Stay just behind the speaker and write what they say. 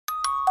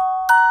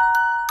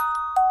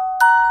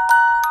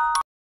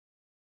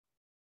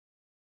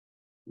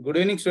Good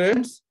evening,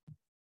 students.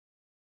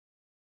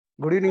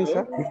 Good evening,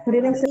 sir. Good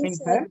evening,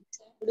 sir.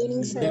 Good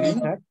evening, Good sir. evening.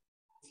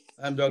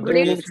 I am Dr. Good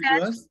K. evening,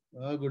 Srinivas.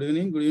 Good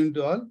evening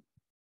to all.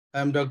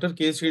 I am Dr.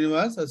 K.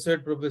 Srinivas,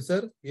 Associate Professor,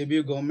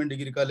 ABU Government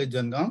Degree College,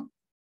 Jangam.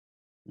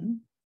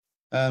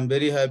 I am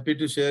very happy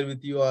to share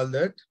with you all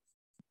that.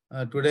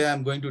 Today I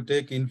am going to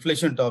take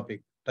inflation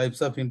topic,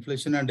 types of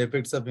inflation and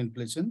effects of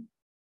inflation.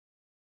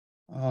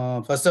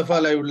 First of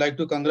all, I would like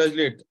to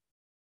congratulate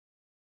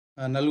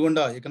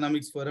Nalgonda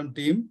Economics Forum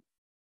team.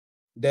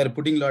 They are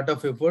putting a lot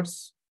of efforts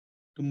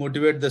to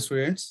motivate the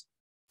students,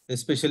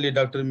 especially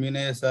Dr.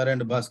 Meena sir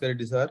and Bhaskar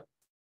Reddy sir.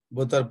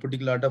 Both are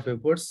putting a lot of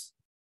efforts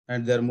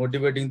and they are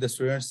motivating the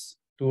students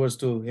towards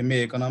to MA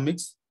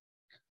Economics.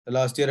 The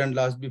last year and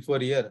last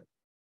before year,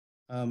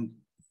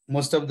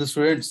 most of the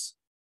students,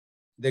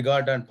 they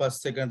got on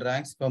first, second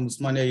ranks from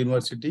Usmania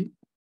University,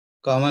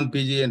 common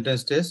PG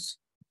entrance test.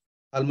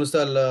 Almost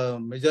all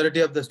majority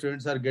of the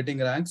students are getting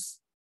ranks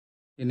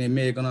in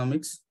MA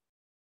Economics.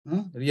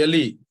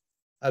 Really,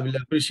 I will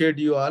appreciate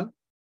you all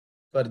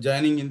for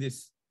joining in this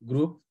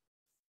group.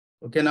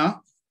 Okay,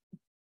 now?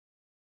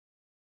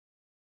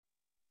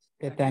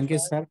 Okay, thank you,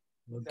 sir.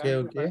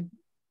 Okay.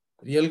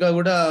 Real ga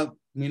kuda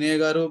Meena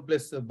garu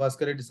plus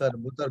Bhaskar Reddy sir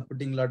both are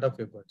putting lot of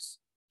efforts.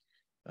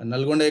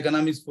 Nalgonda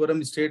Economics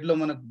Forum state lo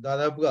manaku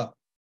దాదాపుగా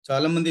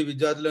చాలా మంది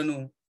విద్యార్థులను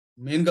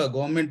main గా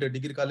government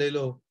degree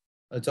కాలేజీలో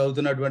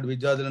చదువుతున్నటువంటి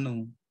విద్యార్థులను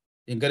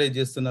encourage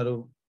చేస్తున్నారు.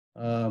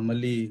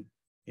 మళ్ళీ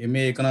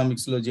ఎంఏ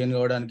ఎకనామిక్స్ లో జాయిన్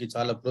కావడానికి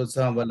చాలా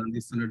ప్రోత్సాహం వాళ్ళు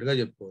అందిస్తున్నట్టుగా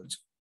చెప్పుకోవచ్చు.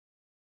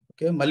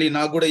 ఓకే, మళ్ళీ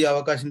నాకు కూడా ఈ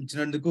అవకాశం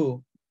ఇచ్చినందుకు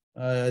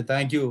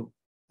thank you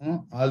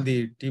all the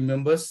team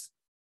members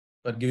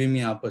for giving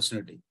me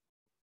opportunity.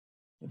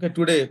 Okay,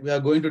 today we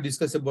are going to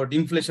discuss about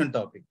inflation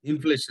topic.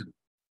 Inflation.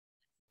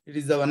 It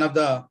is one of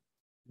the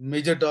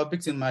major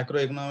topics in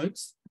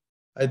macroeconomics.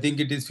 I think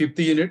it is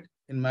 5th unit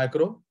in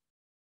macro.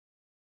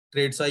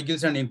 Trade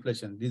cycles and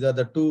inflation. These are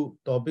the two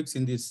topics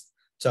in this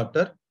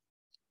chapter.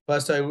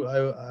 First, I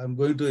am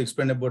going to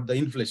explain about the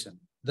inflation.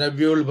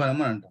 ద్రవ్యోల్బణం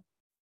అంట.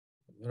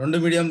 రెండు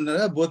medium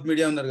ఉన్నారు, both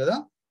medium ఉన్నారు కదా?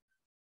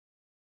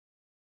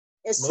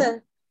 Yes, sir.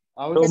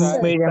 Both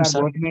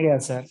media,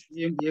 sir.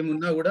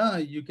 ఏమున్నా కూడా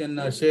you can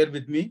share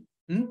with me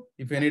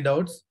if any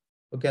doubts.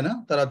 ఓకేనా?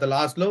 తర్వాత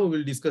లాస్ట్ లో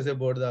will discuss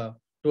about the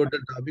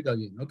total topic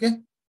again. Okay,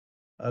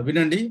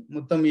 వినండి.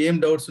 మొత్తం ఏం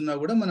డౌట్స్ ఉన్నా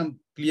కూడా మనం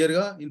క్లియర్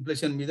గా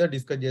ఇన్ఫ్లేషన్ మీద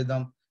డిస్కస్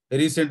చేద్దాం.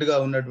 రీసెంట్ గా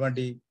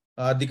ఉన్నటువంటి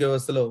ఆర్థిక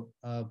వ్యవస్థలో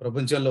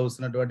ప్రపంచంలో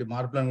వస్తున్నటువంటి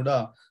మార్పులను కూడా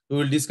we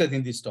will discuss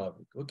in this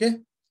topic. Okay,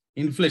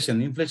 inflation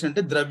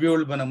అంటే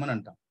ద్రవ్యోల్బణం అని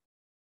అంటాం.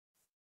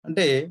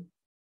 అంటే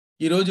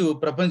ఈరోజు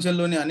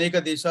ప్రపంచంలోని అనేక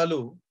దేశాలు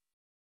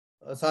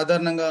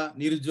సాధారణంగా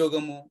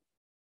నిరుద్యోగము,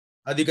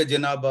 అధిక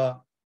జనాభా,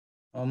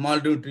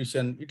 మాల్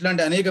న్యూట్రిషన్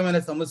ఇట్లాంటి అనేకమైన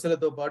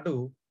సమస్యలతో పాటు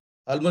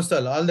almost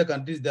all the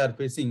countries they are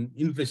facing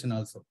inflation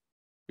also.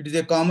 It is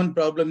a common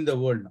problem in the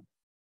world.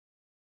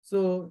 So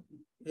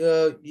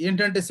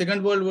ఏంటంటే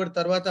సెకండ్ వరల్డ్ వార్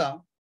తర్వాత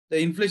ద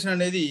ఇన్ఫ్లేషన్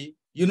అనేది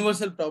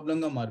యూనివర్సల్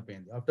ప్రాబ్లంగా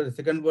మారిపోయింది. After the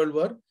second world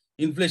war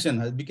inflation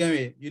has become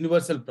a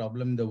universal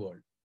problem in the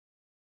world.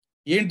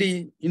 ఏంటి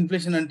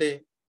inflation అంటే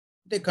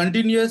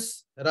continuous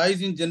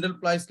rise in general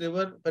price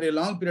level for a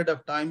long period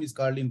of time is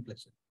called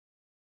inflation.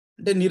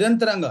 అంటే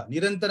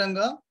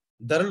నిరంతరంగా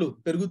ధరలు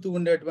పెరుగుతూ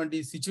ఉండేటువంటి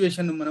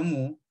situation మనము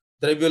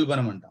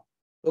ద్రవ్యోల్బణం అంటాం.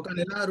 ఒక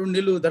నెల 2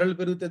 నెలలు ధరలు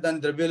పెరిగితే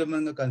దాన్ని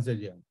ద్రవ్యోల్బణంగా కన్సిడర్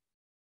చేయాలి.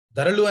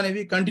 ధరలు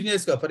అనేవి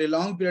కంటిన్యూస్ గా for a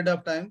long period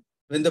of time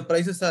when the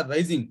prices are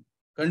rising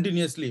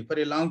continuously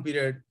for a long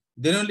period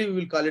then only we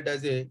will call it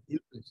as a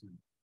inflation.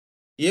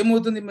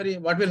 ఏమవుతుంది మరి,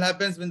 what will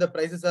happens when the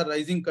prices are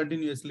rising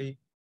continuously?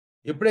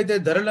 ఎప్పుడైతే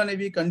ధరలు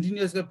అనేవి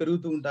continuous గా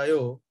పెరుగుతూ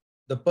ఉంటాయో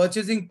the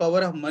purchasing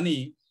power of money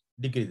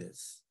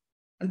decreases.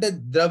 అంటే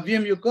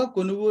ద్రవ్యం యొక్క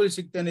కొనుగోలు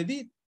శక్తి అనేది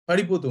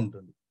పడిపోతూ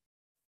ఉంటుంది.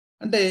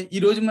 అంటే ఈ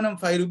రోజు మనం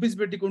 5 రూపీస్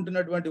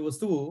పెట్టుకుంటున్నటువంటి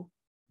వస్తువు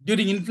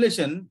during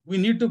inflation we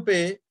need to pay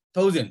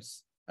thousands.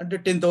 అంటే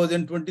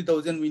 10,000,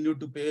 20,000 we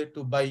need to pay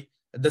to buy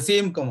the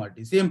same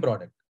commodity, same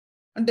product.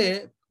 అంటే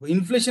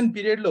ఇన్ఫ్లేషన్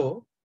పీరియడ్ లో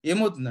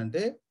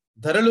ఏమవుతుందంటే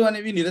ధరలు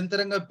అనేవి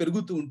నిరంతరంగా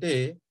పెరుగుతూ ఉంటే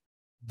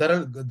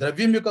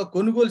ద్రవ్యం యొక్క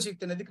కొనుగోలు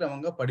శక్తి అనేది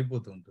క్రమంగా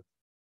పడిపోతూ ఉంటుంది.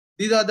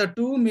 These are the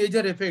 2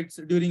 major effects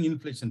during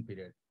inflation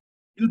period.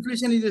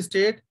 Inflation is a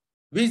state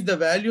which the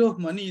value of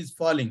money is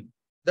falling,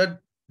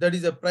 that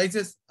is the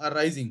prices are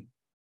rising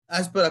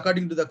as per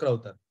according to the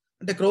Crowther.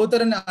 అంటే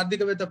క్రౌతర్ అనే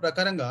ఆర్థికవేత్త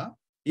ప్రకారంగా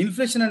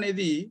inflation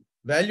అనేది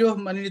value of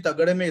మనీని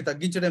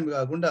తగ్గించడమే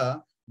కాకుండా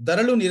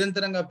ధరలు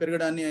నిరంతరంగా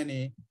పెరగడాన్ని ఆయన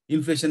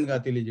ఇన్ఫ్లేషన్ గా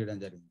తెలియజేయడం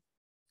జరిగింది.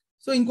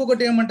 సో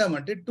ఇంకొకటి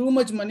ఏమంటామంటే too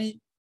much money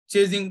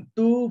chasing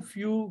two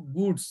few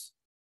goods.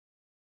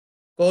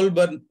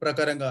 కోల్బర్న్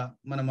ప్రకారంగా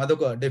మనం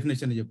అదొక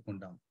డెఫినేషన్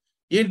చెప్పుకుంటాం.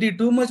 ఏంటి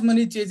too much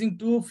money chasing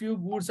two few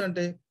goods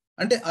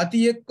అంటే అతి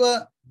ఎక్కువ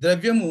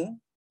ద్రవ్యము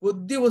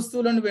కొద్ది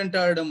వస్తువులను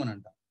వెంటాడడం అని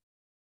అంట.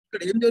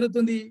 ఇక్కడ ఏం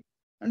జరుగుతుంది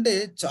అంటే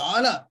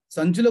చాలా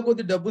సంచుల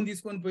కొద్ది డబ్బును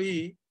తీసుకొని పోయి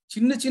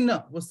చిన్న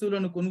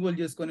వస్తువులను కొనుగోలు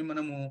చేసుకొని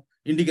మనము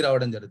ఇంటికి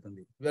రావడం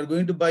జరుగుతుంది. We are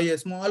going to buy a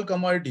small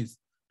commodities.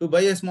 To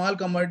buy a small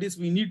commodities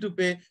we need to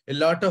pay a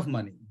lot of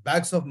money,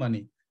 bags of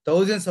money,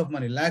 thousands of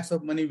money, lakhs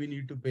of money we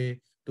need to pay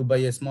to buy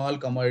a small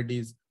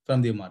commodities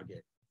from the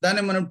market.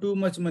 దాన్ని మనం too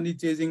much money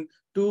chasing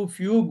two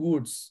few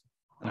goods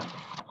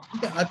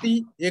అంటే అతి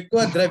ఎక్కువ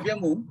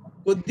ద్రవ్యము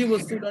కొద్ది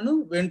వస్తువులను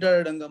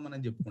వెంటాడడంగా మనం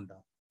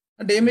చెప్పుకుంటాం.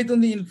 అంటే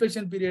ఏమైతుంది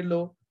ఇన్ఫ్లేషన్ పీరియడ్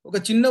లో ఒక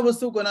చిన్న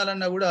వస్తువు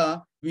కొనాలన్నా కూడా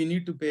we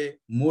need to pay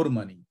more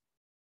money.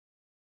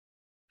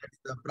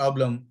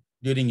 Problem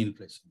during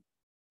inflation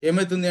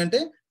ఏమైతుంది అంటే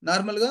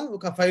నార్మల్ గా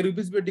ఒక 5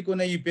 రూపీస్ పెట్టి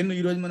కొనే ఈ పెన్ను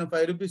ఈ రోజు మనం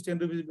 5 రూపీస్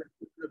 10 రూపీస్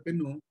పెట్టుకున్న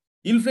పెన్ను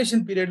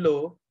ఇన్ఫ్లేషన్ పీరియడ్ లో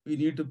we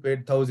need to pay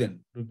 1000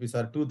 rupees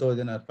or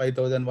 2000 are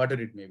 5000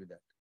 water it may be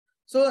that.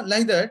 So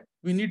like that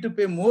we need to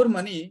pay more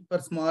money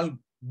for small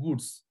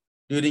goods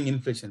during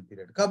inflation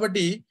period.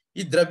 కాబట్టి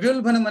ఈ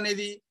ద్రవ్యోల్బణం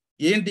అనేది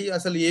ఏంటి,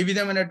 అసలు ఏ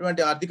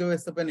విధమైనటువంటి ఆర్థిక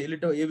వ్యవస్థ పైన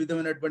ఏ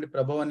విధమైనటువంటి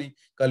ప్రభావాన్ని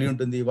కలిగి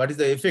ఉంటుంది, what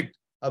is the effect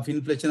of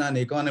inflation on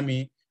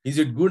economy, is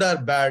it good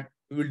or bad,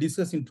 we will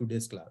discuss in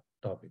today's class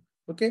topic.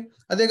 Okay,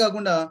 అదే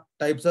కాకుండా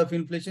types of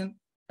inflation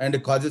and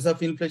causes of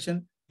inflation,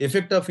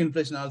 effect of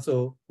inflation also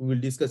we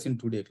will discuss in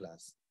today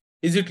class.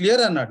 Is it clear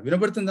or not?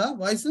 వినబడుతుందా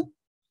voice?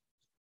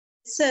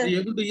 Sir. Are you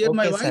able to hear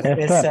my voice?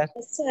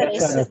 Yes, sir.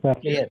 Yes, sir.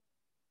 Clear.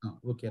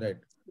 Okay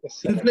right.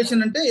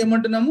 Inflation అంటే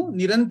ఏమంటున్నాము,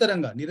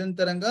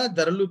 నిరంతరంగా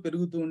ధరలు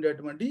పెరుగుతూ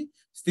ఉండేటువంటి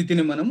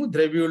స్థితిని మనము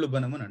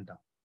ద్రవ్యోల్బణం అని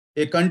అంటాం.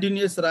 A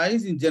continuous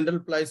rise in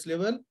general price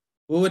level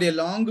over a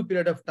long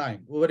period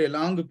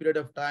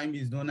of time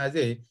is known as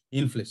a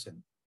inflation.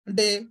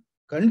 అంటే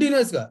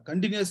కంటిన్యూస్ గా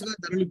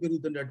ధరలు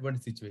పెరుగుతున్నటువంటి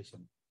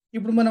సిచ్యువేషన్.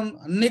 ఇప్పుడు మనం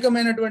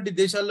అనేకమైనటువంటి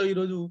దేశాల్లో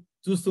ఈరోజు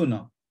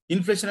చూస్తున్నాం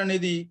ఇన్ఫ్లేషన్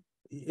అనేది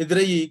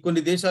ఎదురయ్యి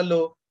కొన్ని దేశాల్లో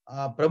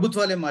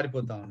ప్రభుత్వాలే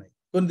మారిపోతా ఉన్నాయి,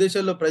 కొన్ని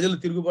దేశాల్లో ప్రజలు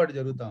తిరుగుబాటు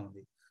జరుగుతూ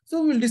ఉంది. సో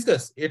విల్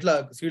డిస్కస్ ఎట్లా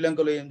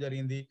శ్రీలంకలో ఏం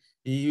జరిగింది,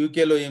 ఈ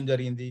యూకేలో ఏం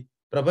జరిగింది,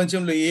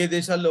 ప్రపంచంలో ఏ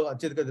దేశాల్లో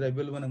అత్యధిక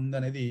ద్రవ్యోల్బణం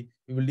ఉందనేది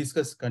we will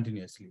discuss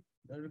continuously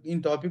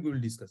in topic we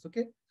will discuss.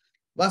 Okay,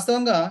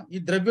 వాస్తవంగా ఈ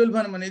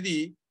ద్రవ్యోల్బణం అనేది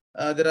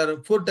there are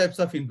 4 types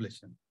of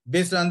inflation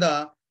based on the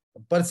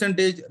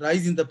percentage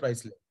rise in the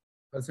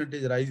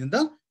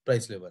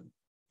price level.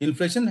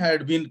 Inflation had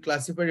been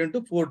classified into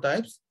 4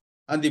 types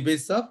on the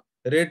basis of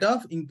rate of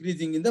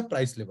increasing in the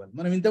price level.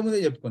 మనం ఇంతకుముందే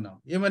చెప్పుకున్నాం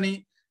ఏమని,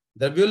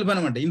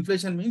 ద్రవ్యోల్బణం అంటే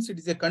inflation means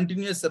it is a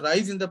continuous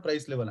rise in the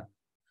price level.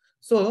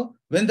 So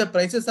when the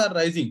prices are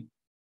rising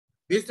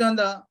based on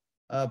the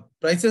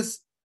prices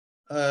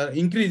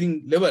increasing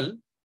level,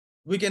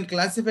 we can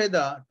classify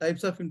the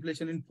types of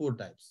inflation in 4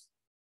 types.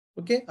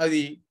 Okay,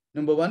 adi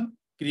number 1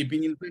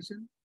 creeping inflation,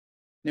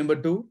 number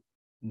 2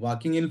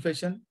 walking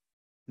inflation,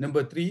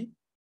 number 3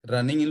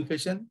 running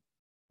inflation,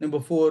 number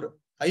 4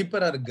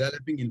 hyper or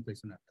galloping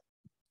inflation.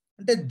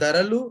 అంటే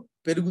ధరలు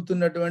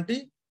పెరుగుతున్నటువంటి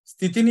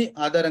స్థితిని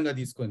ఆధారంగా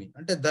తీసుకొని,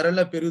 అంటే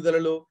ధరల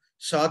పెరుగుదలలో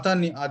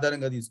శాతాన్ని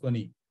ఆధారంగా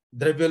తీసుకొని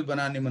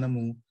ద్రవ్యోల్బణాన్ని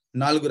మనము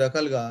 4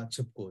 రకాలుగా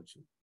చెప్పుకోవచ్చు.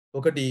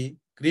 ఒకటి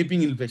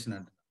క్రీపింగ్ ఇన్ఫ్లేషన్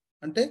అంటారు,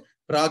 అంటే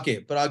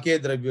ప్రాకే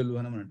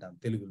ద్రవ్యోల్బణం అంటాం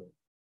తెలుగులో.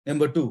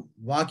 నెంబర్ 2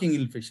 వాకింగ్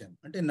ఇన్ఫ్లేషన్,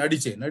 అంటే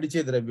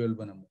నడిచే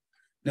ద్రవ్యోల్బణము.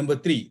 నెంబర్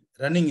 3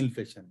 రన్నింగ్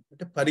ఇన్ఫ్లేషన్,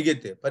 అంటే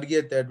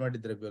పరిగెత్తేటువంటి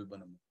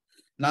ద్రవ్యోల్బణము.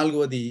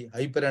 4వది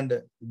హైపర్ అండ్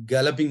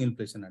గలపింగ్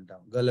ఇన్ఫ్లేషన్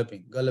అంటాం,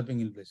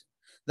 గలపింగ్ ఇన్ఫ్లేషన్,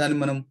 దాన్ని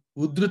మనం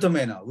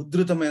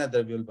ఉధృతమైన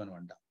ద్రవ్యోల్బణం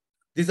అంటాం.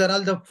 These are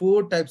all the 4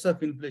 types of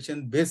inflation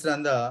based on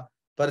the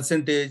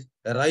percentage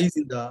rise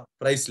in the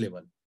price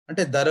level.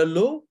 అంటే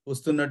ధరల్లో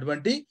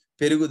వస్తున్నటువంటి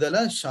పెరుగుదల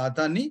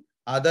శాతాన్ని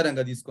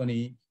ఆధారంగా తీసుకొని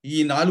ఈ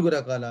 4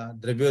 రకాల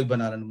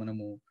ద్రవ్యోల్బణాలను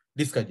మనము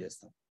డిస్కస్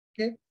చేస్తాం.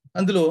 ఓకే,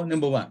 అందులో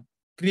నెంబర్ 1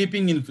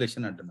 క్రీపింగ్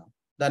ఇన్ఫ్లేషన్ అంటున్నాం,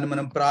 దాన్ని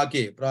మనం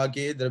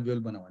ప్రాకే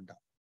ద్రవ్యోల్బణం అంటాం.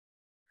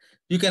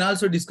 You can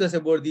also discuss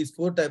about these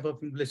 4 type of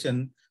inflation.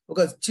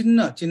 ఒక చిన్న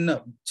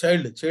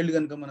చైల్డ్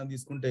కనుక మనం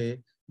తీసుకుంటే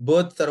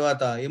బర్త్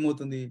తర్వాత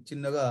ఏమవుతుంది,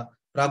 చిన్నగా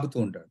ప్రాకుతూ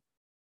ఉంటాడు.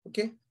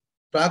 ఓకే,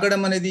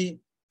 ప్రాకడం అనేది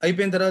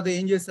అయిపోయిన తర్వాత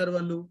ఏం చేస్తారు,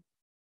 వాళ్ళు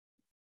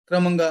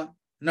క్రమంగా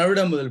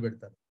నడవడం మొదలు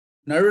పెడతారు.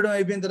 నడవడం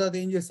అయిపోయిన తర్వాత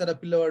ఏం చేస్తారు, ఆ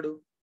పిల్లవాడు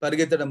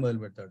పరిగెత్తడం మొదలు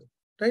పెడతాడు.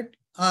 రైట్,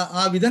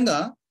 ఆ విధంగా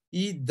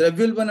ఈ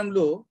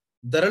ద్రవ్యోల్బణంలో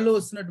ధరలో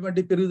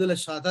వస్తున్నటువంటి పెరుగుదల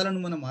శాతాలను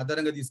మనం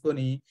ఆధారంగా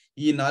తీసుకొని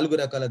ఈ 4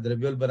 రకాల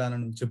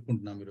ద్రవ్యోల్బణాలను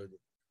చెప్పుకుంటున్నాం ఈరోజు.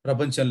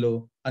 ప్రపంచంలో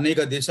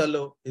అనేక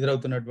దేశాల్లో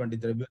ఎదురవుతున్నటువంటి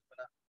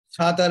ద్రవ్యోల్బణ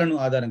శాతాలను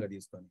ఆధారంగా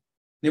తీసుకొని.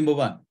 Number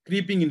 1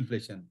 creeping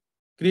inflation.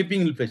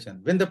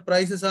 When the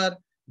prices are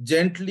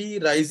gently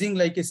rising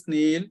like a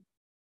snail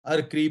or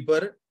creeper,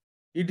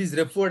 it is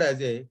referred as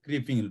a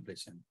creeping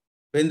inflation.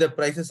 When the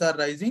prices are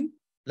rising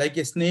like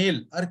a snail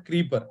or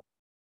creeper,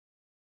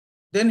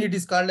 then it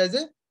is called as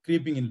a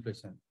creeping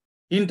inflation.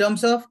 In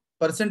terms of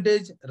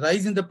percentage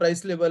rise in the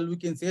price level, we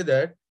can say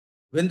that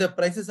when the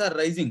prices are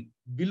rising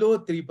below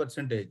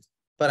 3%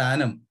 per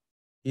annum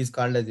is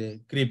called as a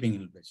creeping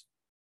inflation.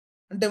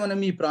 అంటే మనం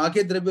ఈ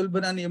ప్రాకే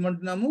ద్రవ్యోల్బణాన్ని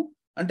ఏమంటున్నాము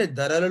అంటే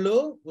ధరలలో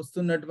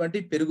వస్తున్నటువంటి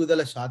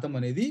పెరుగుదల శాతం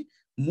అనేది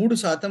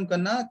 3%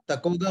 కన్నా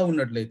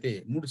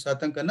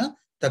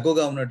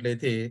తక్కువగా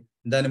ఉన్నట్లయితే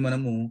దాన్ని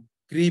మనము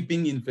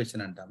క్రీపింగ్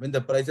ఇన్ఫ్లేషన్ అంటాం. when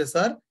the prices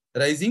are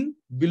rising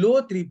below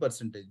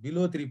 3%,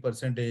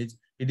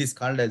 it is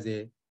called as a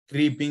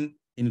creeping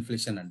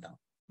inflation అంటాం.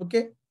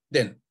 Okay,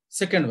 then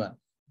second one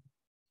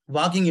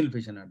walking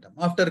inflation అంటాం.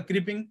 after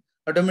creeping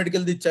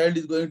automatically the child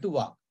is going to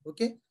walk.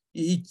 Okay,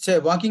 ఈ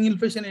walking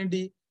inflation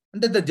ఏంటి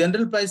అంటే the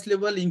general price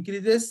level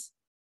increases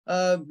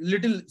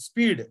little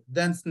speed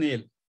than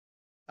snail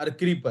or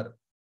creeper.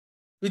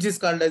 which is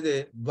called as a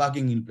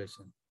walking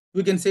inflation.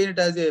 We can say it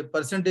as a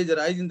percentage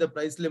rise in the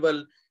price level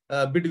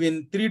between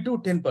 3 to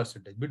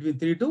 10%, between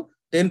 3 to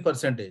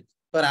 10%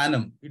 per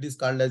annum. It is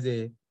called as a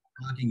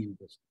walking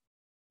inflation.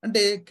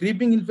 అంటే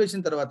creeping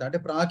inflation తర్వాత అంటే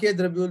ప్రాకే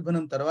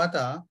ద్రవ్యోల్బణం తర్వాత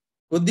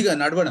కొద్దిగా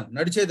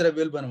నడిచే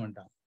ద్రవ్యోల్బణం అంట.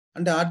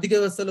 అంటే ఆర్థిక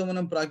వ్యవస్థలో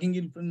మనం ప్రాకింగ్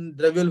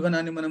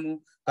ద్రవ్యోల్బణాన్ని మనము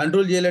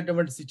కంట్రోల్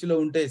చేయలేటువంటి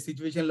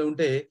సిచ్యువేషన్ లో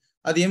ఉంటే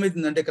అది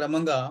ఏమవుతుందంటే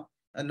క్రమంగా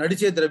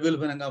నడిచే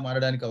ద్రవ్యోల్బణంగా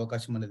మారడానికి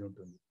అవకాశం అనేది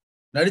ఉంటుంది.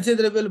 నడిచే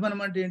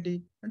ద్రవ్యోల్బణం అంటే ఏంటి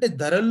అంటే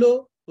ధరల్లో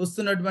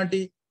వస్తున్నటువంటి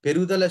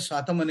పెరుగుదల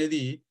శాతం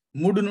అనేది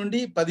 3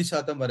 నుండి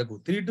 10% వరకు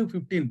 3 to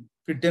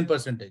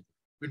 10%,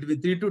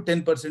 బిట్వీన్ 3 to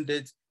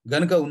 10%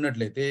 గనుక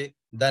ఉన్నట్లయితే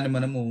దాన్ని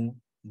మనము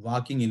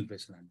వాకింగ్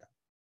ఇన్ఫ్లేషన్ అంట.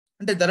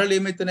 అంటే ధరలు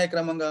ఏమైతున్నాయి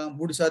క్రమంగా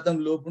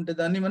 3% లోపు ఉంటే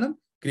దాన్ని మనం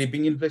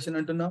క్రీపింగ్ ఇన్ఫ్లేషన్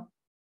అంటున్నాం.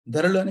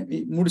 ధరలు అనేవి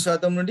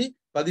 3% నుండి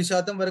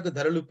 10% వరకు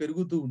ధరలు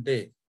పెరుగుతూ ఉంటే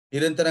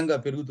నిరంతరంగా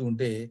పెరుగుతూ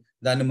ఉంటే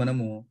దాన్ని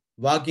మనము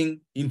వాకింగ్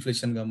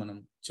ఇన్ఫ్లేషన్ గా మనం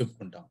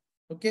చెప్పుకుంటాం.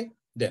 Okay,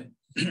 then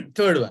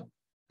third one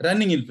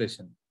running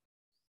inflation.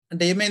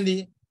 అంటే ఏమైంది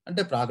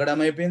అంటే ప్రాకడం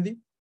అయిపోయింది,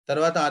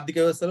 తర్వాత ఆర్థిక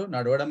వ్యవస్థలో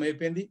నడవడం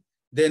అయిపోయింది,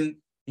 దెన్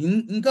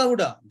ఇంకా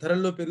కూడా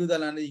ధరల్లో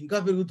పెరుగుదల అనేది ఇంకా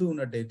పెరుగుతూ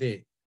ఉన్నట్టయితే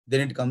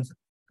then it comes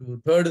to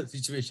third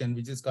situation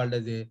which is called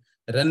as a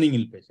running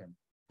inflation.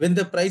 When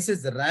the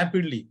prices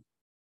rapidly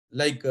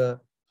like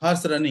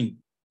horse running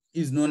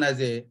is known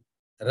as a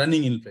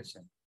running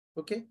inflation.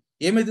 Okay,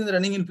 ఏమైతుంది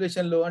రన్నింగ్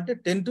ఇన్ఫ్లేషన్ లో అంటే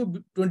 10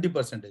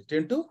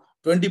 to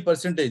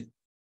 20%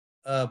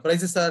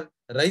 prices are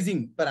rising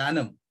per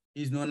annum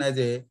is known as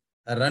a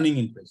running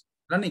inflation.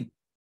 Running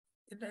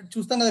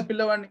చూస్తాం కదా,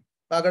 పిల్లవాడిని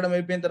పాకడం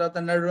అయిపోయిన తర్వాత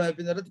నడవడం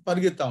అయిపోయిన తర్వాత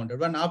పరిగెత్తా ఉంటాడు,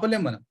 వాడిని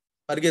ఆపలేం మనం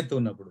పరిగెత్తు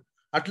ఉన్నప్పుడు.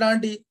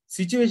 అట్లాంటి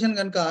సిచ్యువేషన్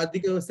కనుక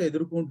ఆర్థిక వ్యవస్థ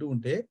ఎదుర్కొంటూ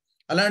ఉంటే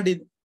అలాంటి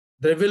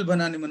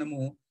ద్రవ్యోల్బణాన్ని మనము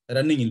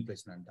రన్నింగ్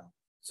ఇన్ఫ్లేషన్ అంటాం.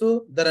 So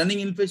the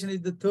running inflation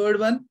is the third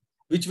one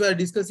which we are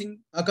discussing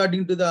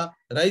according to the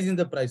rise in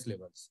the price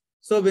levels.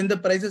 So when the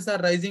prices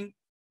are rising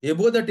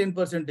above the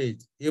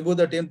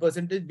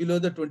 10%, below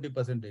the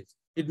 20%,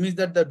 it means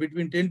that the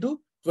between 10 to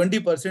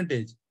 20%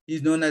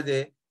 is known as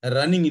a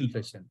running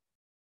inflation.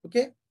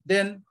 Okay,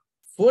 then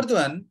fourth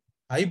one,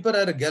 hyper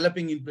or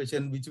galloping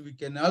inflation, which we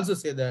can also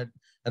say that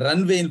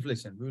runway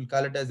inflation. We will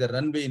call it as a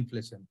runway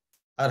inflation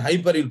or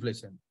hyper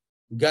inflation,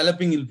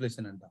 galloping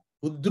inflation anta.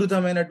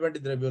 ఉద్ధృతమైనటువంటి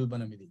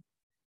ద్రవ్యోల్బణం ఇది.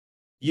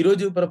 ఈ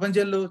రోజు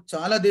ప్రపంచంలో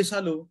చాలా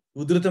దేశాలు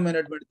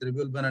ఉధృతమైనటువంటి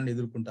ద్రవ్యోల్బణాన్ని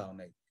ఎదుర్కొంటా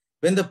ఉన్నాయి.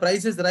 When the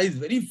prices rise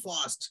very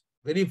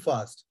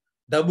fast,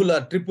 double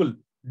R triple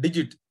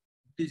digit,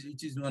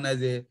 which is known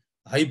as a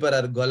hyper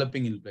or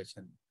galloping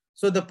inflation.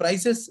 So the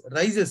prices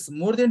rises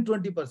more than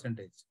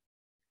 20%.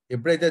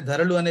 ఎప్పుడైతే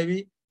ధరలు అనేవి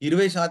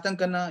 20%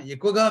 కన్నా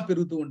ఎక్కువగా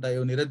పెరుగుతూ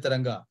ఉంటాయో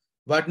నిరంతరంగా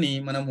వాటిని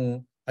మనము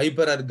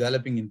హైపర్ ఆర్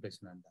గాలపింగ్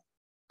ఇన్ఫ్లేషన్ అంటాం.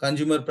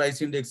 Consumer price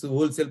index,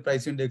 wholesale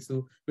price index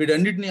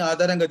వీటన్నిటిని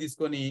ఆధారంగా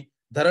తీసుకొని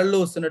ధరల్లో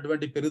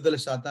వస్తున్నటువంటి పెరుగుదల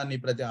శాతాన్ని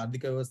ప్రతి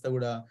ఆర్థిక వ్యవస్థ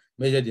కూడా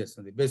మెజర్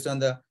చేస్తుంది based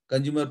on the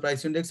consumer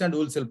price index and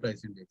wholesale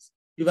price index.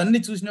 ఇవన్నీ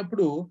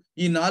చూసినప్పుడు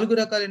ఈ 4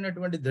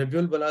 రకాలైనటువంటి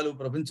ద్రవ్యోల్బణాలు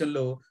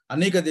ప్రపంచంలో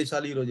అనేక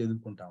దేశాలు ఈ రోజు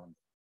ఎదుర్కొంటా ఉంది.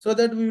 So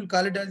that we will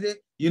call it as a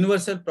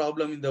universal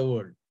problem in the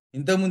world.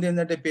 ఇంతకుముందు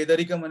ఏంటంటే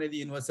పేదరికం అనేది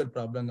యూనివర్సల్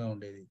ప్రాబ్లమ్ గా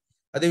ఉండేది,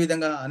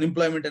 అదేవిధంగా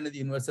అన్ఎంప్లాయ్మెంట్ అనేది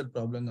యూనివర్సల్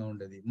ప్రాబ్లమ్ గా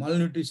ఉండేది, mall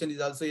nutrition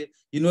is also a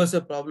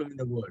universal problem in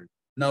the world.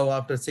 Now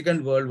after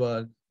second world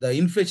war the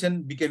inflation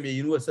became a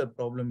universal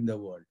problem in the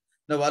world.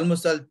 Now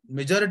almost all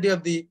majority of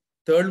the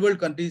third world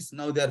countries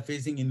now they are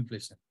facing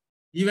inflation.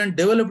 Even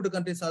developed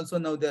countries also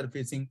now they are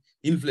facing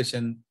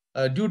inflation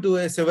due to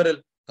several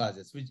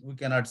causes, which we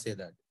cannot say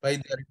that why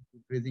they are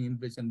facing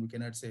inflation. We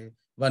cannot say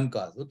one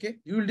cause. Okay,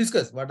 you will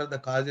discuss what are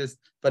the causes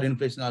for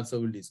inflation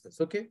also we'll discuss.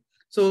 Okay,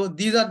 so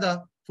these are the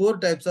 4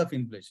 types of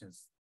inflations: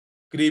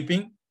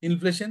 creeping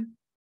inflation,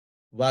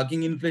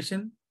 walking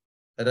inflation,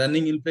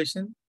 running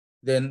inflation,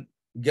 then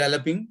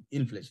galloping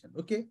inflation.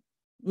 Okay,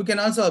 we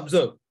can also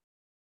observe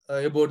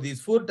about these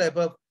 4 type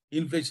of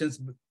inflations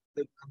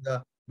on the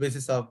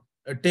basis of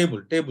a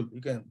table.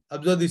 You can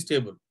observe this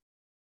table.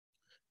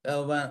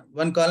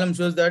 One column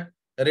shows that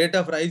rate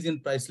of rise in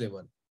price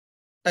level,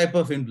 type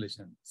of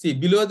inflation. See,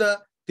 below the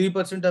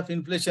 3% of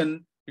inflation,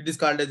 it is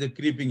called as a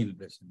creeping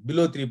inflation.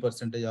 Below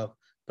 3% of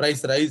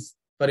price rise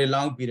for a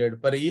long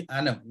period, per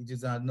annum, which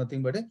is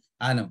nothing but a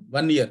annum,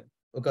 1 year.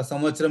 ఒక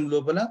సంవత్సరం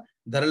లోపల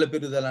ధరల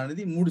పెరుగుదల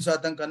అనేది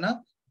 3% కన్నా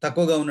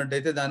తక్కువగా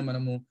ఉన్నట్టయితే దాన్ని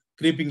మనము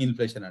క్రీపింగ్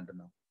ఇన్ఫ్లేషన్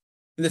అంటున్నాం.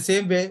 In the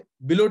same way,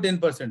 below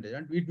 10%,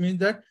 and it means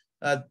that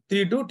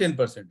 3 to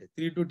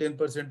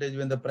 10%,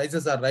 when the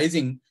prices are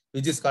rising,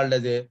 which is called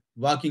as a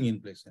walking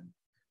inflation.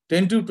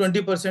 10 to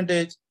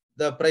 20%,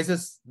 the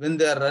prices when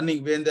they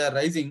are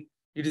rising,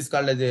 it is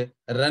called as a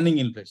running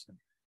inflation.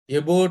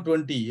 Above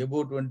 20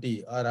 or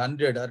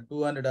 100 or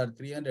 200 or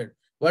 300,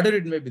 whatever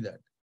it may be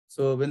that.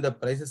 So when the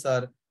prices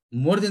are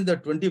more than the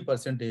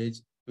 20%,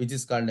 which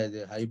is called as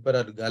a hyper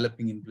or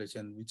galloping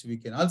inflation, which we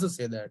can also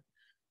say that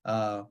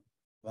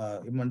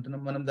ఏమంటున్నాం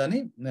మనం దాన్ని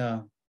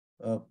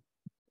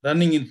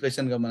running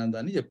inflation గా మనం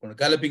దాన్ని చెప్పుకుంటాం,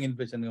 గాలపింగ్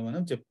inflation గా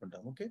మనం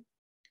చెప్పుకుంటాం. Okay,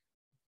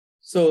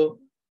 so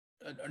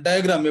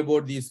diagram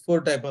about these 4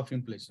 type of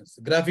inflations.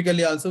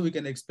 Graphically also we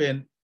can explain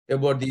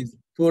about these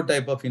 4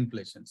 type of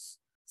inflations.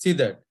 See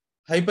that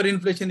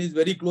hyperinflation is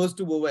very close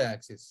to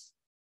y-axis,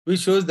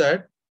 which shows that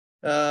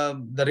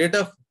the rate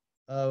of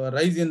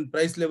rise in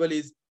price level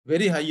is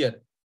very higher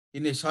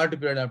in a short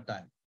period of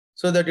time,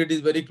 so that it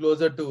is very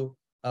closer to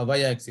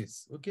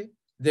y-axis. Okay.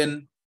 Then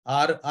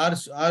R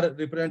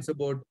represents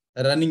about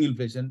running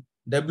inflation.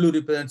 W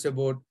represents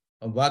about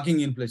walking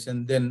inflation.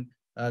 Then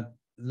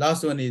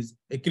last one is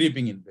a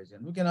creeping inflation.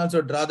 We can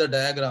also draw the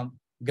diagram,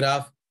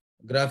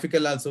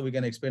 graphical also we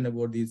can explain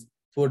about these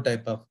 4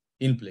 type of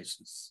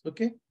inflations.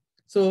 Okay.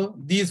 So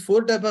these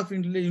 4 type of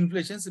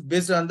inflations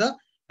based on the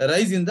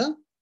rise in the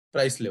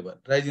price level.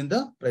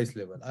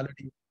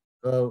 Already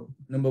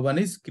number 1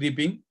 is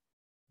creeping.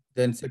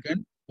 Then second,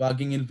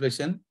 walking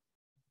inflation.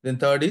 Then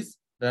third is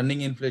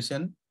running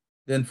inflation.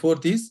 Then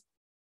fourth is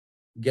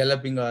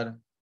galloping or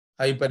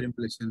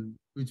hyperinflation,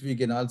 which we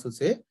can also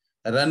say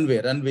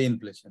runway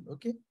inflation.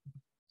 Okay.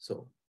 So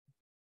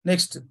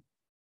next,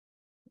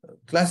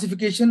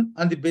 classification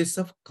on the basis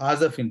of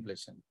causes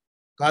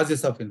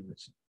of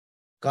inflation.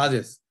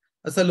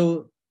 అసలు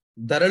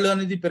ధరలు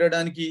అనేది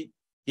పెరగడానికి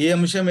ఏ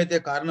అంశం అయితే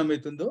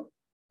కారణమవుతుందో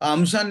ఆ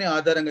అంశాన్ని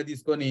ఆధారంగా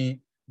తీసుకొని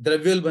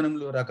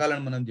ద్రవ్యోల్బణంలో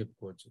రకాలను మనం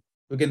చెప్పుకోవచ్చు.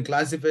 We can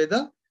classify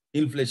the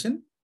inflation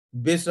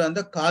based on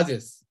the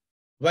causes.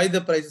 Why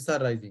the prices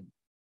are rising?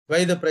 Why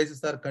the prices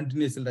are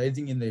continuously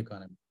rising in the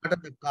economy? What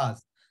are the cause?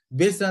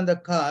 Based on the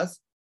cause,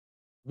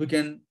 we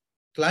can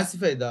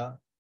classify the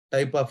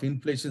type of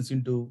inflations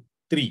into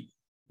 3.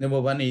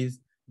 Number 1 is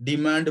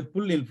demand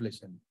pull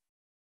inflation.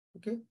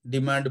 Okay,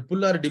 demand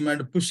pull or demand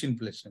push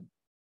inflation.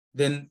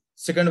 Then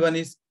second one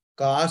is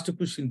cost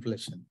push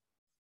inflation.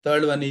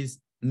 Third one is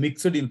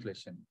mixed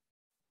inflation.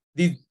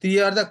 These 3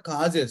 are the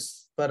causes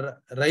for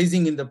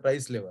rising in the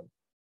price level.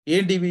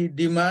 ఏంటివి?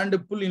 Demand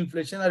pull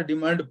inflation are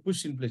demand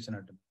push inflation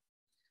అంటాం.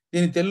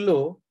 దీని తెలుగులో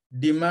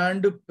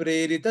demand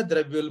ప్రేరిత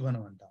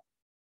ద్రవ్యోల్బణం అంట.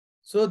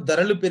 So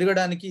ధరలు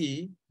పెరగడానికి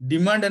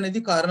demand అనేది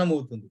కారణం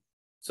అవుతుంది.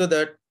 So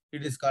that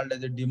it is called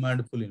as a demand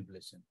pull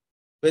inflation.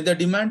 When the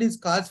demand is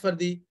cause for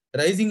the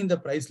rising in the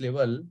price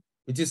level,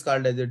 which is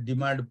called as a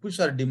demand push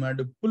or demand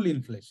pull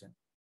inflation.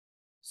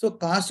 So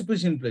cost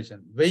push inflation,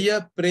 వ్యయ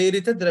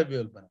ప్రేరిత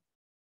ద్రవ్యోల్బణం.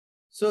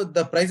 So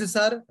the prices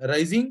are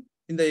rising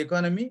in the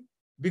economy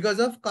because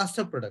of cost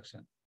of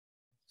production.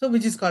 So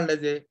which is called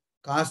as a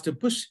cost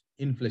push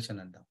inflation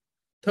అంటాం.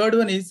 Third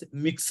one is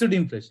mixed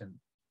inflation.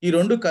 ఈ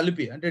రెండు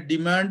కలిపి అంటే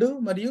demand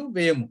మరియు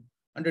వ్యయము,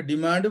 అంటే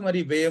డిమాండ్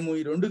మరియు వ్యయము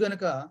ఈ రెండు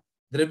కనుక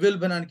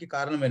ద్రవ్యోల్బణానికి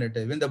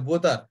కారణమైనట్టే. When the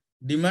both are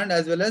demand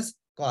as well as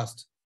cost,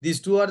 these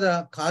two are the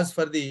cause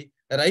for the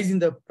rise in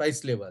the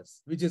price levels,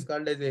 which is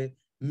called as a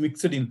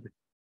mixed inflation.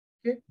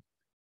 Okay.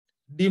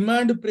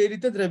 Demand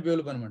ప్రేరిత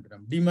ద్రవ్యోల్బణం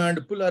అంటున్నాం. Demand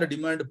pull are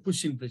demand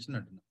push inflation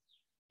అంటున్నాం.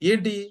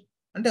 ఏంటి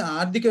అంటే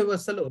ఆర్థిక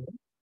వ్యవస్థలో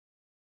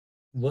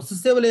వస్తు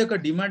సేవల యొక్క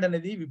డిమాండ్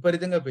అనేది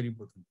విపరీతంగా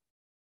పెరిగిపోతుంది.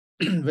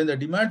 When the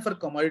demand for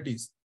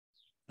commodities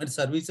and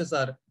services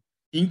are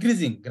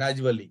increasing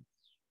gradually,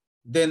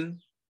 then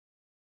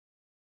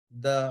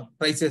the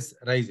prices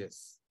rises.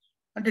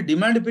 అంటే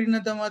డిమాండ్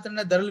పెరిగినంత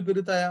మాత్రాన ధరలు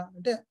పెరుగుతాయా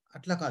అంటే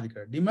అట్లా కాదు.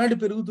 ఇక్కడ డిమాండ్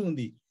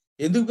పెరుగుతుంది.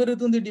 ఎందుకు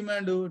పెరుగుతుంది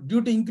demand? Due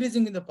to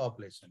increasing in the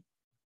population.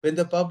 When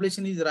the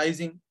population is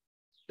rising,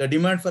 the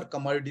demand for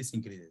commodities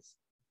increases.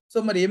 So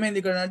మరి ఏమైంది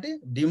ఇక్కడ అంటే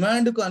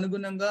డిమాండ్కు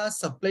అనుగుణంగా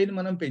సప్లైని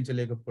మనం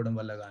పెంచలేకపోవడం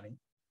వల్ల కానీ,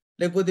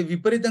 లేకపోతే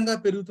విపరీతంగా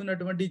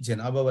పెరుగుతున్నటువంటి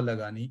జనాభా వల్ల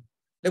కానీ,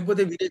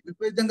 లేకపోతే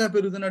విపరీతంగా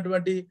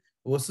పెరుగుతున్నటువంటి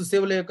వస్తు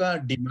సేవల యొక్క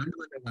డిమాండ్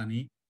వల్ల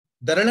కానీ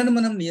ధరలను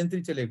మనం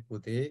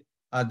నియంత్రించలేకపోతే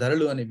ఆ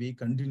ధరలు అనేవి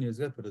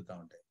కంటిన్యూస్ గా పెరుగుతూ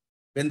ఉంటాయి.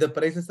 When the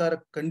prices are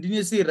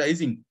continuously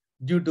rising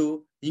due to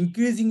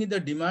increasing in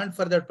the demand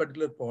for that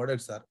particular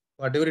products or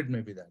whatever it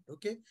may be that,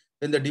 okay?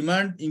 When the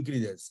demand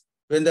increases,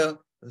 when the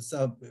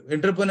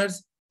entrepreneurs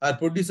or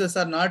producers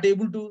are not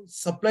able to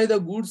supply the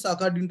goods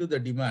according to the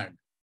demand,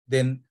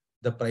 then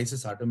the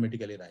prices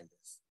automatically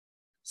rises.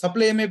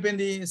 Supply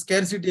ఏమైపోయింది?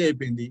 Scarcity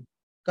అయిపోయింది.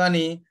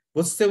 కానీ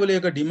వస్తు సేవల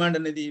యొక్క demand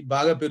అనేది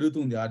బాగా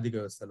పెరుగుతుంది ఆర్థిక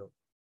వ్యవస్థలో.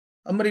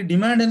 మరి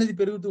డిమాండ్ అనేది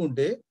పెరుగుతూ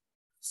ఉంటే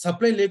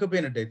supply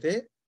లేకపోయినట్టయితే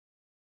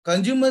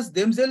consumers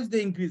themselves they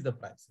increase the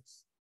prices.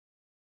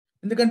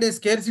 ఎందుకంటే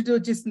స్కేర్సిటీ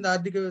వచ్చేసింది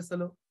ఆర్థిక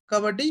వ్యవస్థలో.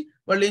 కాబట్టి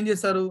వాళ్ళు ఏం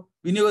చేస్తారు?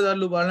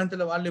 వినియోగదారులు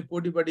వాళ్ళంతలో వాళ్ళే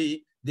పోటీపడి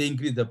they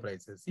increase the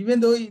prices.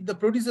 Even though the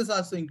producers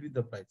also increase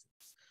the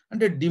prices.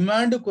 అంటే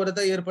డిమాండ్ కొరత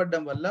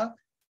ఏర్పడడం వల్ల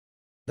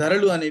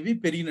ధరలు అనేవి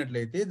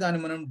పెరిగినట్లయితే దాన్ని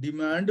మనం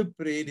డిమాండ్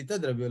ప్రేరిత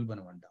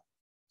ద్రవ్యోల్బణం అంటాం.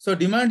 So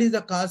demand is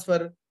the cause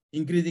for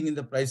increasing in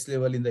the price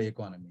level in the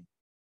economy.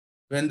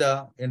 When the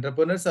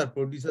entrepreneurs or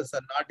producers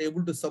are not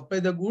able to supply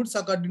the goods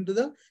according to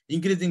the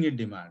increasing in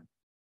demand.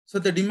 So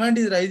the demand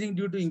is rising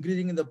due to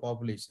increasing in the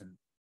population.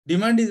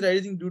 Demand is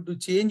rising due to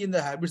change in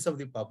the habits of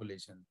the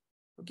population.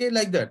 Okay,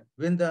 like that.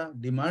 When the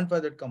demand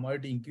for that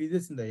commodity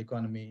increases in the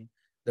economy,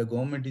 the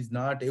government is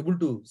not able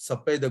to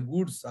supply the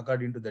goods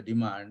according to the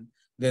demand,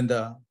 then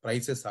the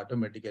prices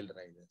automatically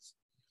rises.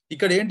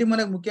 ఇక్కడ ఏంటి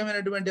మనకు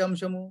ముఖ్యమైనటువంటి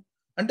అంశము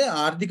అంటే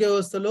ఆర్థిక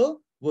వ్యవస్థలో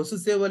వస్తు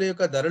సేవల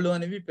యొక్క ధరలు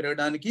అనేవి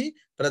పెరగడానికి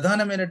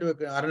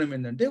ప్రధానమైనటువంటి కారణం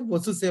ఏంటంటే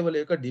వస్తు సేవల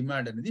యొక్క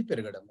డిమాండ్ అనేది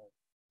పెరగడము.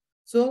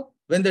 So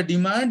when the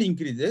demand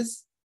increases,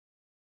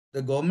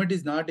 the government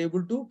is not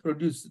able to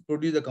produce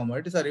the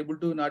commodities, are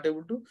not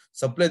able to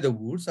supply the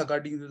goods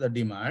according to the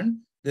demand,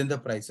 then the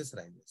prices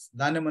rises.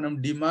 దాన్ని మనం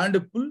డిమాండ్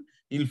పుల్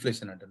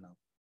ఇన్ఫ్లేషన్ అంటున్నాం.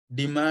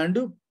 Demand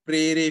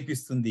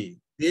ప్రేరేపిస్తుంది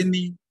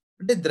దేన్ని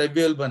అంటే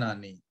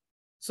ద్రవ్యోల్బణాన్ని.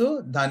 So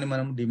దాన్ని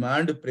మనం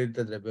demand ప్రేరిత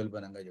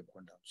ద్రవ్యోల్బణంగా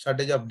చెప్పుకుంటాం.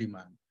 Shortage of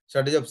demand,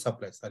 shortage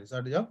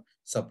of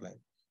supply.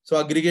 So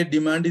aggregate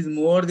demand is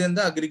more than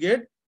the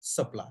aggregate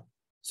supply,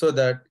 so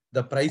that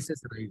the prices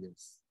rises,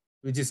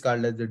 which is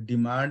called as the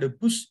demand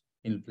push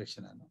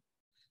inflation.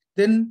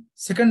 Then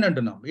second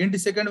antunam enti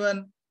second one,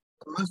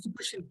 cost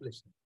push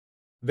inflation.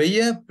 వ్యయ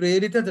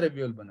ప్రేరిత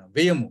ద్రవ్యోల్బణం.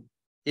 వ్యయము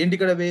ఏంటి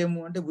ఇక్కడ?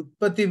 వ్యయము అంటే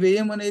ఉత్పత్తి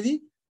వ్యయం అనేది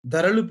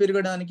ధరలు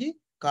పెరగడానికి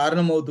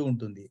కారణమవుతూ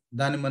ఉంటుంది.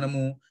 దాన్ని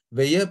మనము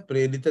వ్యయ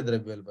ప్రేరిత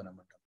ద్రవ్యోల్బణం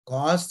అంటాం.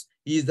 Cost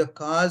is the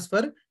cause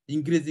for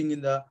increasing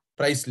in the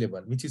price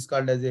level, which is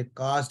called as a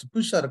cost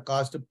push are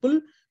cost pull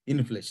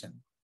inflation.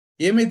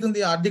 ఏమైతుంది?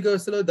 ఆర్థిక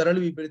వ్యవస్థలో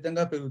ధరలు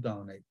విపరీతంగా పెరుగుతూ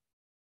ఉన్నాయి.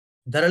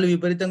 ధరలు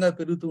విపరీతంగా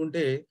పెరుగుతూ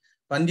ఉంటే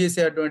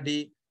పనిచేసేటువంటి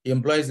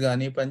ఎంప్లాయీస్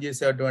కానీ,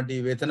 పనిచేసేటువంటి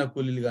వేతన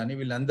కూలీలు కానీ,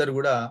 వీళ్ళందరూ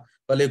కూడా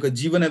వాళ్ళ యొక్క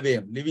జీవన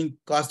వ్యయం, లివింగ్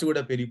కాస్ట్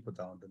కూడా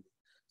పెరిగిపోతూ ఉంటుంది.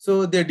 So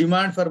they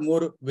demand for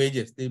more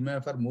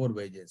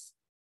wages.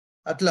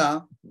 అట్లా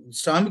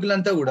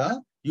శ్రామికులంతా కూడా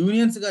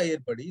యూనియన్స్ గా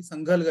ఏర్పడి,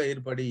 సంఘాలుగా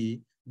ఏర్పడి,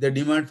 they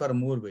demand for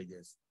more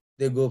wages.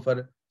 They go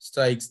for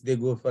strikes, they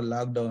go for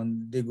lockdown,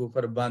 they go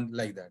for bandh,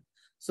 like that.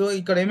 So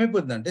ఇక్కడ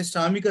ఏమైపోతుందంటే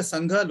శ్రామిక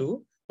సంఘాలు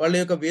వాళ్ళ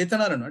యొక్క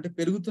వేతనాలను, అంటే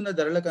పెరుగుతున్న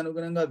ధరలకు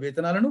అనుగుణంగా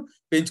వేతనాలను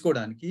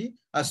పెంచుకోవడానికి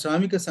ఆ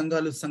శ్రామిక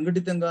సంఘాలు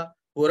సంఘటితంగా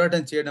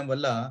పోరాటం చేయడం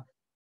వల్ల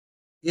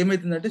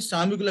ఏమైతుందంటే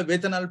శ్రామికుల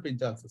వేతనాలు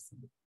పెంచాల్సి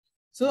వస్తుంది.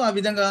 సో ఆ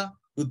విధంగా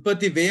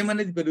ఉత్పత్తి వ్యయం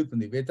అనేది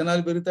పెరుగుతుంది,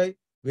 వేతనాలు పెరుగుతాయి.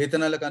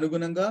 వేతనాలకు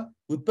అనుగుణంగా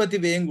ఉత్పత్తి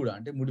వ్యయం కూడా,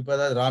 అంటే ముడి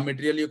పదార్థ రా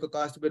మెటీరియల్ యొక్క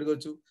కాస్ట్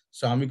పెరగవచ్చు,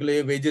 శ్రామికుల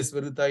వేజెస్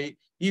పెరుగుతాయి.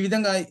 ఈ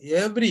విధంగా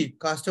every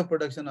cost of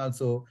production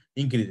also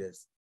increases.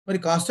 మరి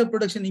కాస్ట్ ఆఫ్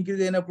ప్రొడక్షన్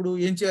ఇంక్రీజ్ అయినప్పుడు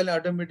ఏం చేయాలి?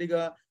 ఆటోమేటిక్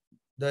గా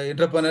the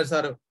entrepreneurs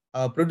are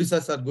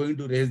producers are going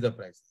to raise the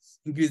prices,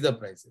 increase the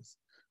prices.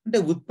 అంటే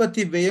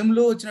ఉత్పత్తి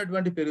వ్యయంలో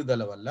వచ్చినటువంటి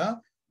పెరుగుదల వల్ల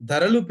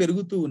ధరలు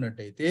పెరుగుతూ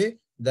ఉన్నట్టయితే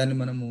దాన్ని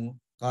మనము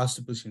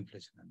కాస్ట్ పుష్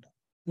ఇన్ఫ్లేషన్ అంటాం.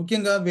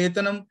 ముఖ్యంగా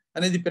వేతనం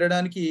అనేది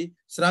పెరగడానికి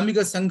శ్రామిక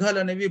సంఘాలు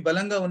అనేవి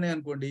బలంగా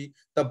ఉన్నాయనుకోండి,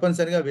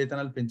 తప్పనిసరిగా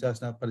వేతనాలు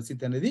పెంచాల్సిన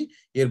పరిస్థితి అనేది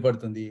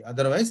ఏర్పడుతుంది.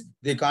 Otherwise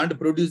they can't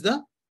produce the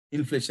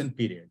inflation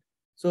period.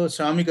 So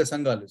శ్రామిక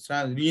సంఘాలు,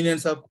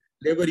 unions of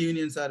labour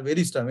unions are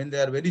very strong. When they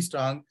are very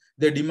strong,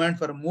 they demand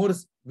for more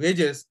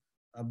wages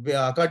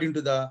according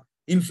to the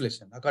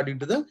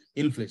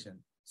inflation.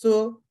 So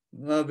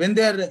when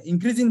they are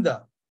increasing the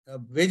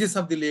wages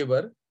of the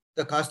labor,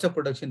 the cost of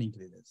production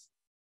increases.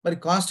 మరి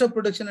cost of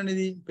production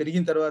అనేది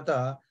పెరిగిన తర్వాత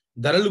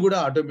ధరలు కూడా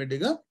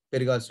automatic గా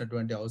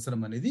పెరగాల్సినటువంటి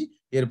అవసరం అనేది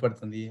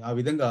ఏర్పడుతుంది. ఆ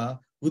విధంగా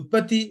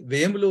ఉత్పత్తి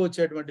వ్యయంలో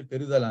వచ్చేటువంటి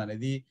పెరుగుదల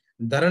అనేది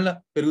ధరల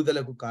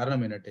పెరుగుదలకు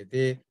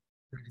కారణమైనట్టయితే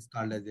that is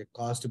called as a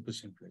cost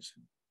push inflation.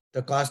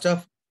 The cost of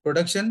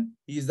production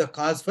is the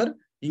cause for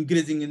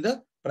increasing in the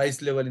price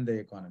level in the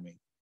economy.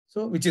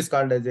 So which is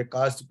called as a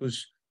cost push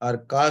or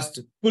cost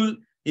pull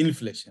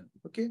inflation.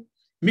 Okay,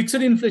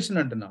 mixed inflation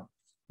అంటున్నాం.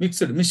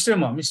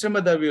 మిశ్రమ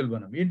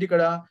ద్రవ్యోల్బణం ఏంటి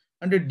ఇక్కడ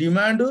అంటే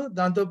demand,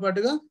 దాంతో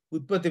పాటుగా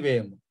ఉత్పత్తి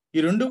వ్యయము, ఈ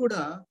రెండు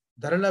కూడా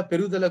ధరల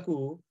పెరుగుదలకు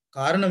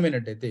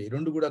కారణమైనట్టయితే, ఈ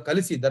రెండు కూడా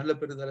కలిసి ధరల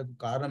పెరుగుదలకు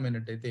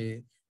కారణమైనట్టయితే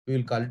we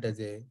will call it as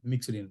a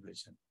mixed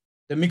inflation.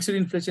 The mixed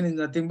inflation is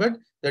nothing but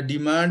the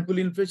demand pull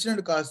inflation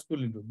and cost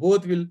pull inflation.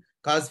 Both will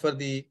cause for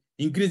the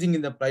increasing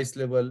in the price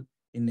level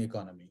in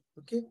economy.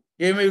 Okay,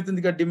 ఏమవుతుంది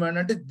ఇక్కడ? Demand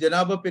అంటే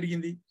జనాభా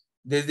పెరిగింది,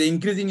 there is the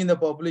increasing in the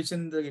population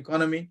in the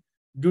economy.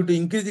 Due to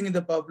increasing in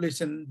the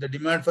population, the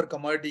demand for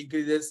commodity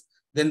increases,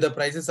 then the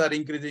prices are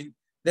increasing,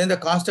 then the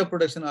cost of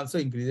production also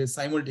increases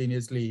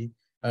simultaneously.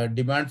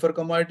 Demand for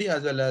commodity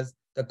as well as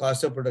the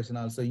cost of production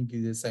also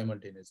increases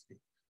simultaneously.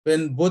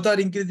 When both are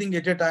increasing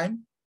at a time,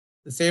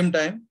 the same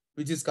time,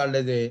 which is called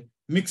as a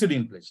mixed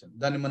inflation.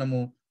 దాన్ని మనము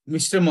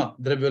మిశ్రమ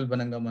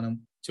ద్రవ్యోల్బణంగా మనం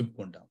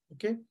చెప్పుకుంటాం.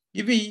 Okay,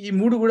 ఇవి ఈ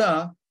మూడు కూడా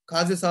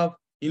causes of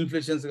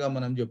inflations గా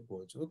మనం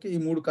చెప్పుకోవచ్చు. ఓకే, ఈ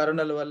మూడు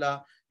కారణాల వల్ల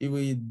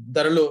ఇవి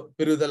ధరలో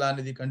పెరుగుదల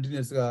అనేది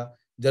కంటిన్యూస్ గా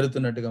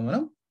జరుగుతున్నట్టుగా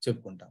మనం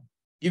చెప్పుకుంటాం.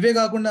 ఇవే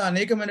కాకుండా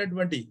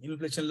అనేకమైనటువంటి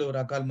ఇన్ఫ్లేషన్ లో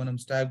రకాలు మనం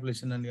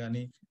స్టాగ్ఫ్లేషన్ అని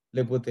కానీ,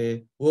 లేకపోతే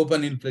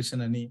ఓపెన్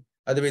ఇన్ఫ్లేషన్ అని,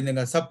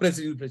 అదేవిధంగా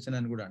సప్రెస్డ్ ఇన్ఫ్లేషన్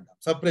అని కూడా అంటాం.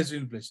 సప్రెస్డ్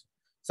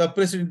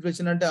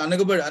ఇన్ఫ్లేషన్ అంటే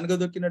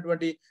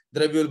అనగదొక్కినటువంటి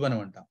ద్రవ్యోల్బణం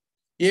అంటాం.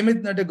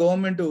 ఏమైతుందంటే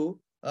గవర్నమెంట్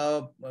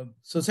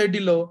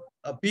సొసైటీలో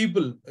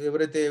పీపుల్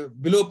ఎవరైతే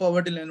బిలో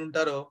పవర్టీ లైన్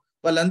ఉంటారో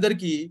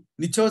వాళ్ళందరికీ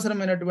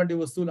నిత్యవసరమైనటువంటి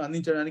వస్తువులు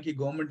అందించడానికి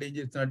గవర్నమెంట్ ఏం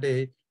చేస్తుందంటే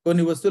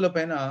కొన్ని వస్తువుల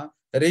పైన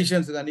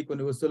రేషన్స్ కానీ,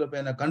 కొన్ని వస్తువుల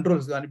పైన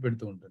కంట్రోల్స్ కానీ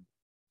పెడుతూ ఉంటుంది.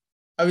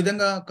 ఆ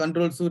విధంగా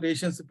కంట్రోల్స్,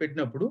 రేషన్స్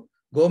పెట్టినప్పుడు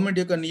గవర్నమెంట్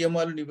యొక్క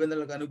నియమాలు,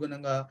 నిబంధనలకు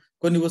అనుగుణంగా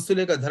కొన్ని వస్తువుల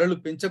యొక్క ధరలు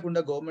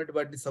పెంచకుండా గవర్నమెంట్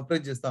వాటిని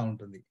సప్రెస్ చేస్తూ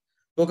ఉంటుంది.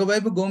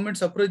 ఒకవైపు గవర్నమెంట్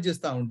సప్రెస్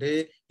చేస్తూ ఉంటే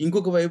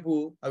ఇంకొక వైపు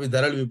అవి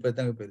ధరలు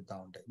విపరీతంగా పెరుగుతూ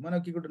ఉంటాయి.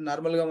 మనకి ఇక్కడ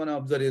నార్మల్ గా మనం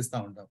అబ్జర్వ్ చేస్తూ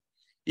ఉంటాం.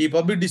 ఈ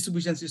పబ్లిక్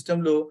డిస్ట్రిబ్యూషన్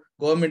సిస్టమ్ లో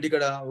గవర్నమెంట్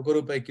ఇక్కడ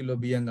 ₹1 కిలో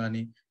బియ్యం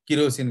కానీ,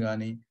 కిరోసిన్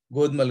కానీ,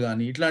 గోధుమలు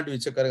కానీ, ఇట్లాంటివి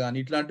చక్కెర కానీ,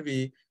 ఇట్లాంటివి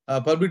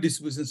పబ్లిక్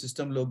డిస్ట్రిబ్యూషన్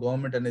సిస్టమ్ లో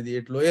గవర్నమెంట్ అనేది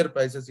at lower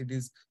prices it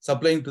is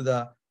supplying to the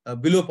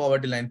below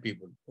poverty line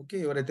people. Okay,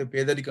 ఎవరైతే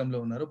పేదరికంలో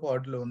ఉన్నారో,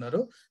 పావర్టీలో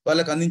ఉన్నారో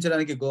వాళ్ళకి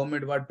అందించడానికి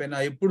గవర్నమెంట్ వాటిపైన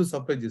ఎప్పుడు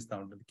సప్లై చేస్తూ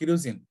ఉంటుంది.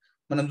 కిరోసిన్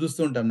మనం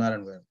చూస్తూ ఉంటాం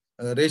నారాయణ గారు.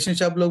 రేషన్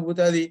షాప్ లోకి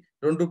పోతే అది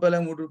 ₹2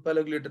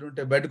 ₹3 లీటర్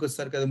ఉంటే బయటకు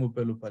వస్తారు కదా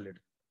 ₹30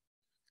 లీటర్.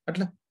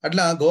 అట్లా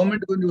అట్లా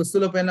గవర్నమెంట్ కొన్ని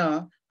వస్తువుల పైన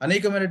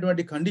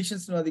అనేకమైనటువంటి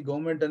కండిషన్స్ అది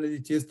గవర్నమెంట్ అనేది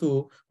చేస్తూ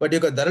వాటి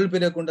యొక్క ధరలు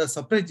పెరగకుండా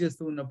సప్లై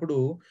చేస్తూ ఉన్నప్పుడు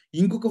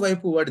ఇంకొక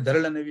వైపు వాటి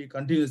ధరలు అనేవి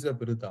కంటిన్యూస్ గా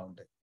పెరుగుతూ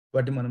ఉంటాయి.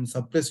 వాటి మనం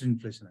సప్రెస్డ్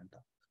ఇన్ఫ్లేషన్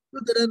అంటాం. So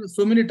there are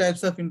so many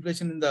types of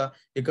inflation in the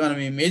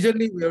economy.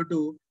 Majorly, we have to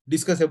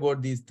discuss about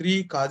these three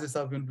causes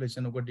of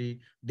inflation. ఒకటి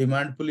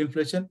demand pull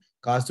inflation,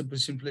 cost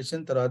push inflation,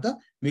 తర్వాత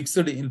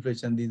mixed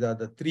inflation. These are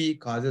the three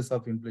causes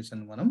of inflation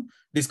మనం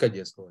discuss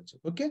చేసుకోవచ్చు.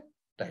 Okay,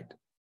 right.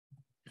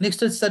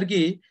 Next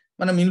వచ్చేసరికి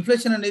మనం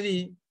inflation అనేది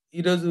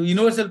ఈరోజు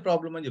universal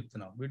problem అని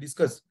చెప్తున్నాం. We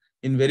discuss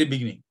in very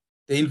beginning.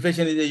 The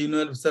inflation is a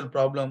universal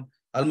problem.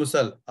 Almost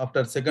all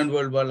after second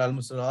world war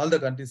almost all the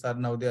countries are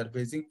now they are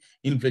facing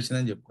inflation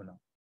అని చెప్పుకున్నాం.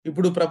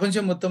 ఇప్పుడు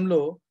ప్రపంచం మొత్తంలో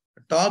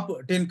top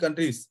 10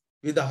 countries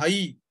with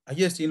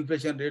highest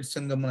inflation rates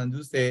మనం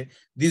చూస్తే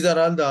these are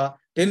all the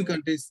 10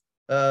 countries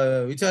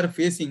which are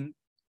facing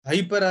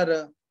hyper are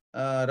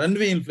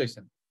runway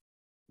inflation.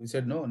 We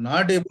said no,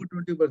 not above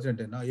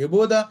 20%. Now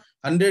above the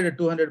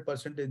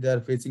 100-200% they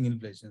are facing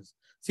inflations.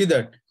 See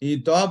that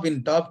in top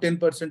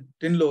 10%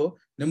 10 low,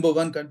 number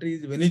one country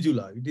is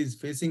Venezuela. It is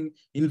facing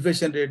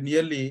inflation rate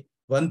nearly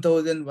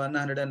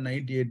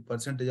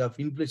 1,198% of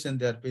inflation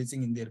they are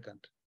facing in their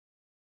country.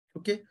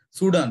 Okay,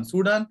 Sudan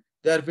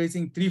they are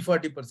facing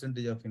 340%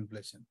 of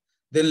inflation.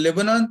 Then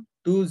Lebanon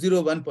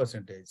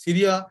 201%,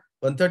 Syria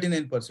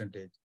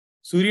 139%,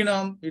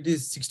 Suriname it is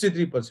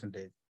 63%,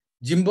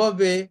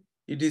 Zimbabwe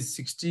it is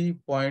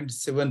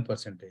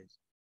 60.7%,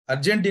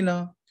 Argentina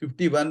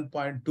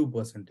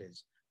 51.2%,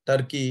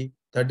 Turkey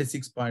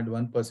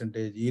 36.1%,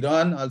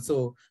 Iran also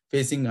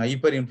facing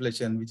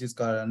hyperinflation which is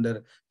called under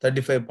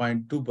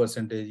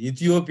 35.2%,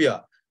 Ethiopia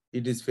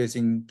it is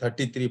facing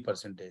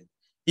 33%.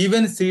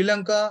 Even Sri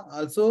Lanka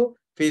also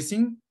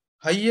facing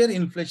higher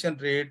inflation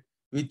rate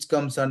which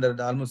comes under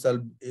almost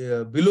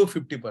below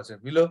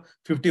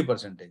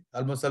 50%,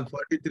 almost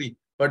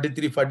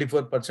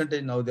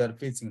 44% now they are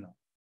facing now.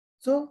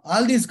 So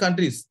all these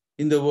countries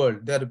in the world,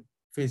 they are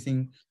facing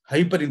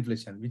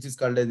hyperinflation, which is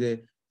called as a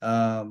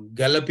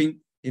galloping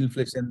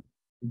inflation,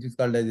 which is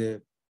called as a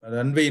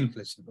runway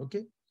inflation.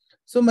 Okay.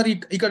 So మరి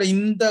ఇక్కడ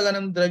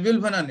ఇంతగానం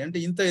ద్రవ్యోల్బణాన్ని అంటే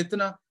ఇంత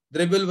ఎత్తున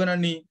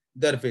ద్రవ్యోల్బణాన్ని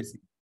they are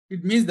facing.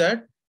 It means that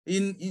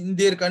in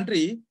their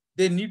country,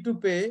 they need to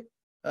pay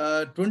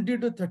 20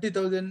 to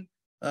 30,000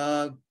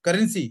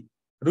 currency,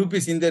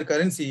 rupees in their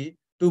currency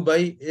to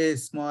buy a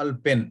small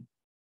pen.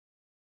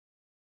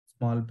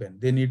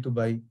 They need to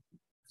buy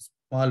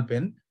small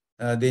pen,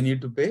 they need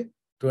to pay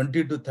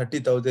 20 to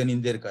 30,000 in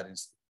their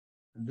currency.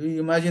 Do you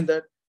imagine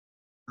that?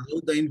 How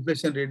the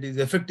inflation rate is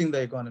affecting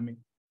the economy?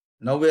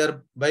 Now we are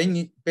buying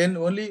pen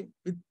only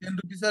with 10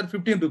 rupees or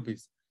 15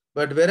 rupees.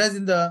 But whereas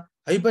in the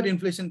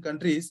hyperinflation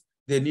countries,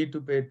 they need to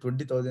pay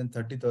 20,000,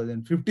 30,000,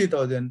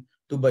 50,000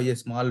 to buy a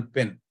small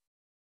pen.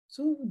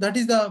 So that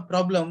is the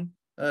problem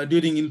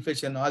during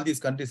inflation all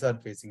these countries are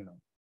facing now.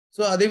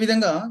 So అదే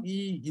విధంగా ఈ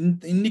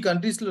ఇన్ని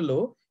కంట్రీస్లలో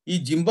ఈ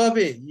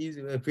Zimbabwe is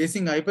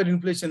facing hyper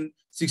inflation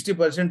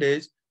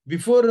 60%.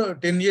 Before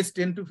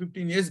 10 to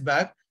 15 years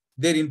back,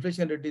 their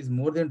inflation rate is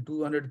more than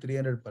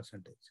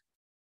 200-300%.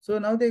 So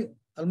now they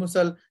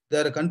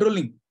are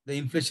controlling the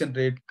inflation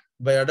rate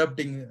by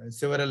adopting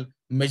several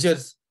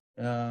measures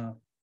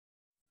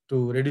to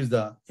reduce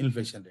the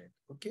inflation rate.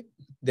 Okay,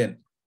 then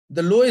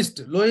the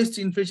lowest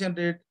inflation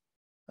rate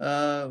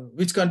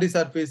which countries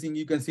are facing,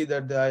 you can see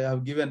that I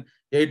have given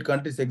 8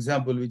 countries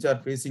example which are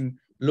facing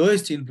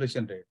lowest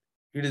inflation rate.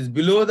 It is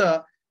below the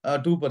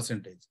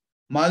 2%.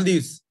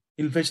 Maldives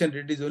inflation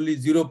rate is only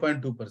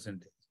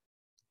 0.2%.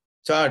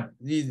 Chad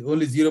is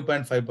only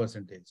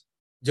 0.5%.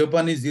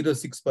 Japan is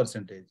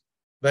 0.6%.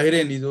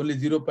 Bahrain is only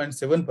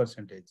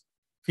 0.7%.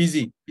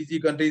 Fiji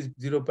country is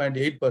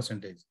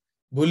 0.8%.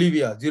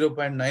 Bolivia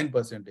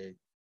 0.9%.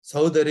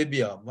 Saudi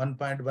Arabia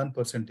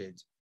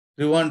 1.1%.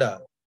 Rwanda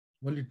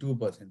only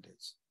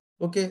 2%.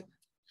 Okay,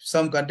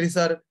 some countries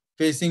are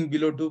facing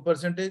below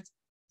 2%.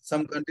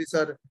 Some countries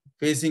are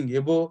facing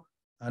above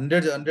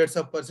hundreds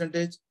of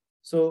percentage.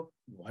 So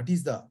what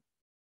is the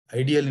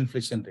ideal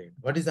inflation rate?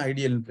 What is the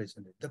ideal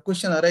inflation rate? The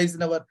question arises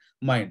in our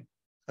mind.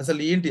 అసలు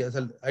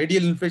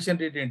ideal inflation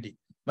rate ఏంటి,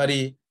 మరి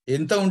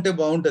ఎంత ఉంటే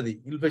బాగుంటది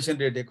inflation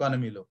rate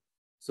ఎకానమీలో?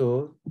 So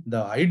the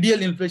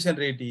ideal inflation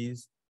rate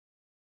is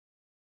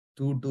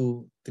 2 to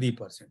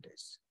 3%.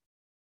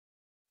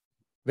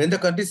 When the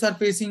countries are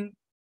facing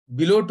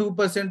below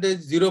 2%,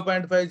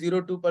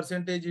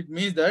 0.502%, it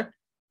means that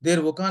their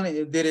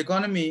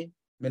economy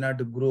may not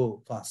grow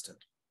faster.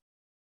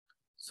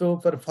 So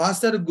for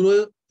faster grow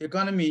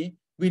economy,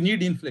 we need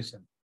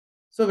inflation.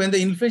 So when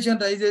the inflation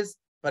rises,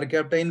 per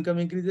capita income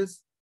increases,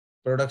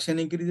 production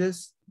increases.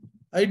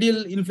 Ideal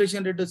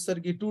inflation rate is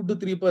 2 to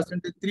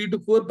 3%, 3 to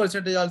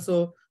 4% also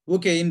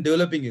okay in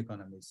developing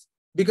economies,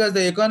 because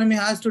the economy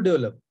has to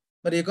develop.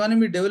 But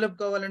economy develop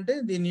kavalante,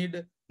 they need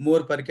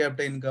more per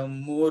capita income,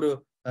 more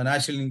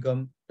national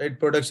income, right?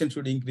 Production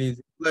should increase,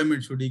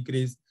 employment should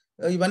increase.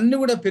 ఇవన్నీ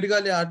కూడా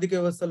పెరగాలి ఆర్థిక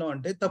వ్యవస్థలో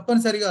అంటే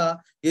తప్పనిసరిగా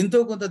ఎంతో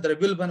కొంత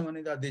ద్రవ్యోల్బణం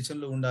అనేది ఆ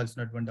దేశంలో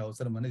ఉండాల్సినటువంటి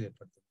అవసరం అనేది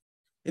ఏర్పడుతుంది.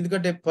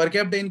 ఎందుకంటే పర్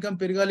క్యాపిటల్ ఇన్కమ్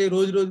పెరగాలి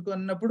రోజు రోజుకు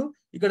అన్నప్పుడు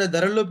ఇక్కడ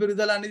ధరల్లో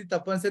పెరుగుదల అనేది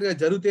తప్పనిసరిగా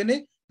జరిగితేనే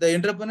the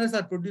entrepreneurs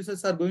are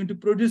producers are going to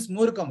produce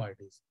more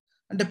commodities.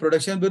 అంటే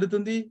ప్రొడక్షన్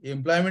పెరుగుతుంది,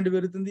 ఎంప్లాయ్మెంట్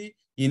పెరుగుతుంది,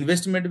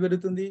 ఇన్వెస్ట్మెంట్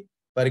పెరుగుతుంది,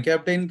 per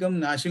capital income,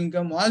 national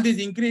income, all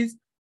these increase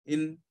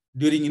in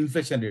during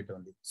inflation rate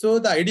only. So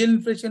the ideal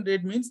inflation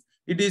rate means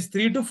it is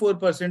 3 to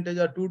 4%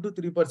 or 2 to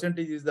 3%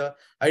 is the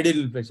ideal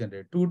inflation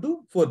rate. 2 to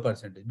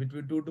 4%,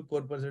 between 2 to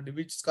 4%,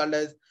 which is called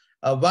as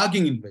a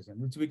walking inflation,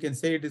 which we can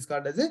say it is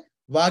called as a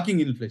walking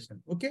inflation.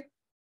 Okay.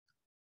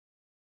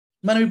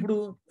 మనం ఇప్పుడు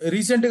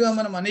recent గా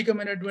మనం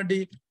అనేకమైనటువంటి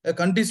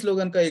countries లో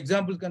కనుక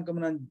example కనుక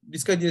మనం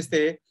discuss చేస్తే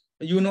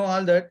you know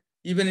all that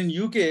even in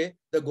UK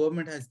the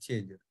government has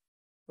change.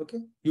 Okay,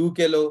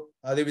 యూకేలో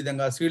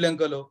అదేవిధంగా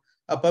శ్రీలంకలో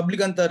ఆ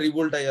పబ్లిక్ అంతా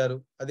రివోల్ట్ అయ్యారు,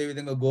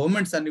 అదేవిధంగా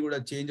గవర్నమెంట్స్ అన్ని కూడా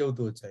చేంజ్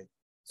అవుతూ వచ్చాయి.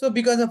 So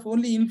because of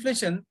only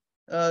inflation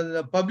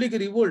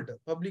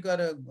public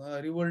are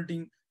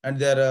revolting and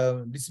they are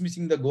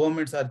dismissing the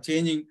governments are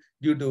changing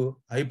due to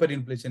hyper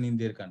inflation in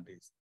there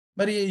countries.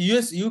 మరి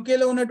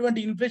యూకేలో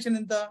ఉన్నటువంటి ఇన్ఫ్లేషన్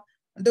ఎంత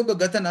అంటే ఒక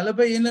గత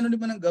 40 ఏళ్ల నుండి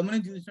మనం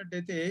గమనించి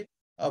చూసినట్టయితే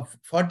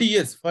 40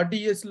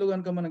 ఇయర్స్ లో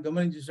కనుక మనం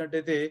గమనించి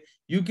చూసినట్టయితే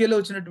యూకేలో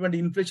వచ్చినటువంటి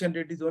inflation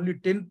rate is only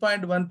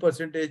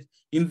 10.1%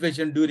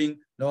 inflation during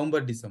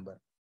November-December.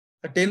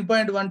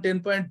 10.1,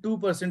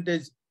 10.2%,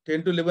 10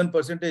 to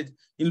 11%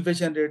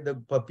 inflation rate,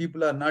 the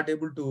people are not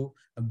able to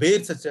bear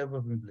such type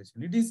of inflation.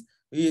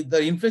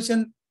 The inflation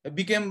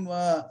became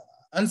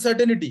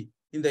uncertainty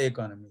in the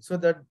economy, so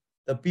that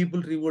the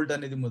people revolt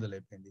అనేది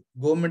మొదలైపోయింది,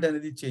 government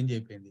అనేది change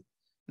అయిపోయింది.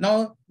 Now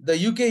the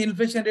UK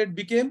inflation rate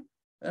became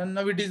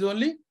now it is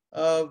only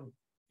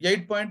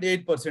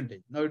 8.8%.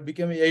 Now it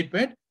became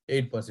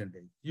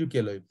 8.8% UK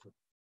లో. ఇప్పుడు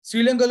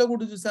శ్రీలంకలో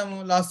కూడా చూసాము,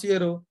 last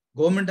year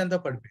government అంతా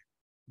పడిపోయింది,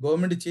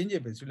 గవర్నమెంట్ చేంజ్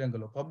అయిపోయింది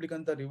శ్రీలంకలో, పబ్లిక్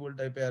అంతా రివోల్ట్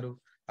అయిపోయారు,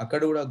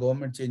 అక్కడ కూడా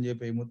గవర్నమెంట్ చేంజ్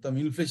అయిపోయి మొత్తం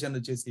ఇన్ఫ్లేషన్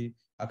వచ్చేసి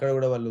అక్కడ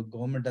కూడా వాళ్ళు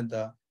గవర్నమెంట్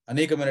అంతా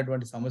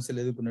అనేకమైనటువంటి సమస్యలు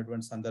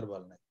ఎదుర్కొన్నటువంటి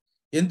సందర్భాలు ఉన్నాయి.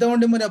 ఎంత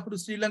ఉండే మరి అప్పుడు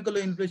శ్రీలంకలో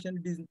inflation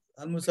it is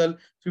almost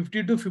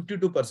 50 to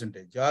 52%,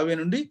 50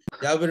 నుండి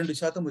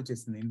 52%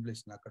 వచ్చేసింది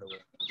ఇన్ఫ్లేషన్ అక్కడ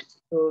కూడా.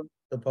 సో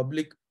ద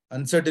పబ్లిక్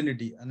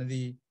అన్సర్టనిటీ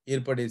అనేది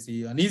ఏర్పడేసి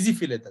అన్ఈజీ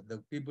ఫీల్ అవుతారు, ద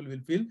పీపుల్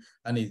విల్ ఫీల్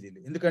అన్ఈజీలీ.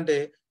 ఎందుకంటే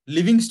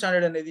లివింగ్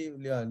స్టాండర్డ్ అనేది,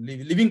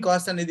 లివింగ్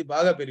కాస్ట్ అనేది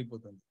బాగా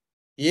పెరిగిపోతుంది.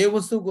 ఏ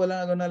వస్తువు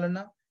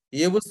కొనాలన్నా,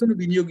 ఏ వస్తువును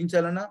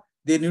వినియోగించాలన్నా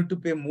they need to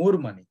pay more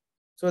money.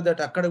 So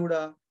that అక్కడ కూడా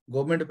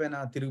గవర్నమెంట్ పైన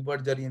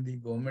తిరుగుబాటు జరిగింది,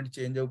 గవర్నమెంట్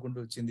చేంజ్ అవ్వకుండా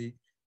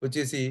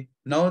వచ్చేసి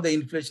now the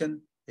inflation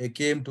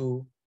came to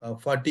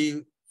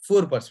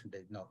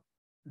 44% now.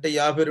 అంటే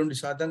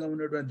 52%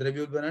 ఉన్నటువంటి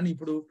ద్రవ్యోల్బణాన్ని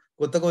ఇప్పుడు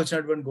కొత్తగా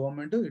వచ్చినటువంటి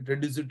government it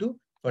reduce to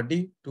 40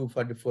 to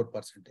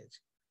 44%.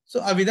 So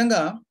ఆ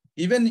విధంగా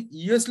ఈవెన్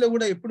యుఎస్ లో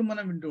కూడా ఎప్పుడు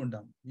మనం వింటూ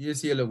ఉంటాం,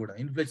 యుఎస్ఏలో కూడా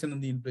ఇన్ఫ్లేషన్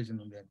ఉంది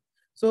అని.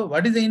 So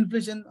what is the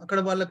inflation? అక్కడ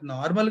వాళ్ళకి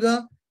నార్మల్ గా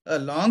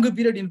లాంగ్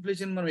పీరియడ్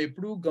ఇన్ఫ్లేషన్ మనం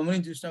ఎప్పుడు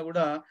గమనించి చూసినా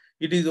కూడా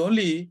it is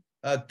only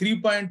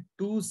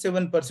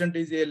 3.27%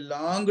 is a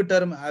long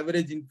term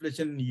average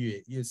inflation in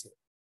USA.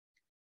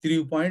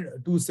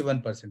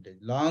 3.27%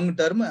 long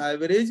term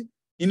average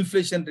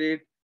inflation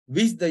rate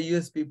which the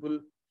US people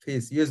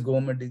face, US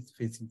government is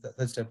facing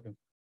such type of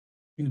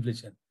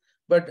inflation.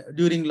 But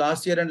during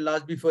last year and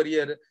last before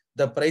year,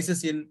 the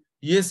prices in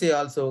USA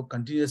also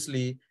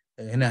continuously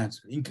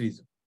enhanced,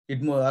 increased. It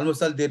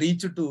almost all they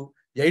reached to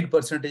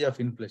 8% of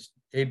inflation,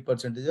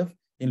 8% of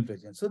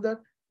inflation. So that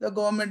the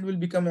government will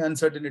become an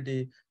uncertainty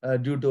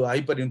due to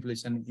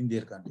hyperinflation in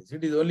their countries.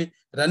 It is only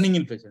running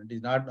inflation. It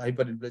is not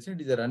hyperinflation.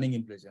 It is a running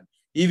inflation.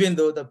 Even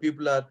though the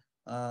people are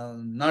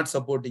not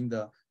supporting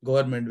the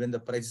government when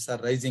the prices are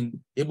rising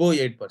above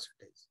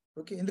 8%.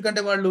 Okay.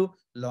 ఎందుకంటే వాళ్ళు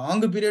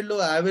long period లో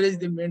average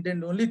the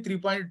maintain only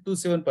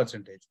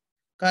 3.27%.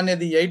 కానీ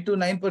అది 8 to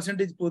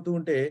 9% పోతూ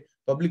ఉంటే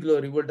public లో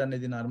revolt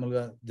అనేది normal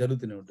గా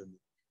జరుగుతూనే ఉంటుంది.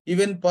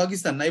 Even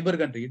Pakistan neighbour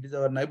country, it is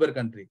our neighbour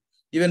country,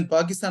 even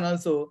Pakistan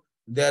also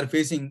they are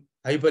facing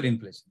hyper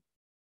inflation.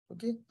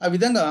 Okay, ఆ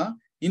విధంగా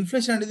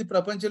ఇన్ఫ్లేషన్ అనేది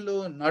ప్రపంచంలో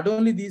not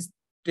only these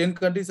 10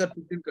 countries or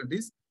 15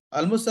 countries,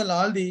 almost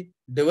all the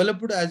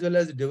developed as well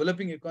as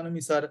developing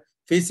economies are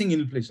facing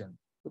inflation.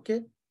 Okay,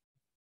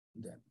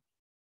 then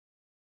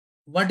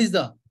what is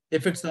the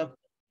effects of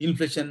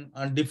inflation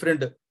on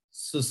different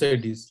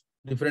societies,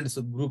 different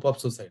group of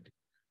society?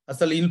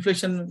 అసలు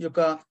inflation యొక్క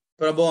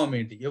ప్రభావం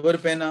ఏంటి,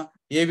 ఎవరిపైన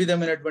ఏ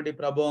విధమైనటువంటి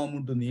ప్రభావం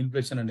ఉంటుంది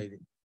inflation అనేది?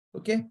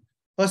 Okay,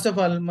 first of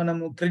all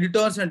మనము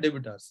క్రెడిటార్స్ అండ్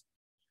డెబిటార్స్,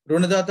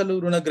 రుణదాతలు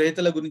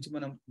రుణగ్రహీతల గురించి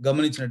మనం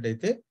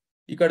గమనించినట్టయితే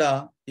ఇక్కడ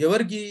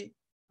ఎవరికి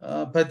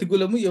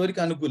ప్రతికూలము ఎవరికి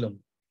అనుకూలము,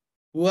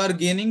 who are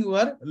gaining who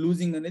are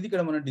losing అనేది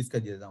ఇక్కడ మనం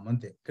డిస్కస్ చేద్దాం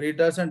అంతే.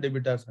 క్రెడిటార్స్ అండ్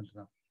డెబిటార్స్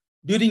అంటున్నాం.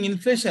 During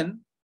inflation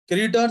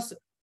creditors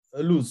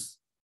loose,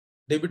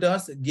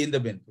 debtors gain the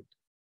benefit.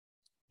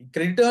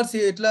 Creditors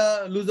ఎట్లా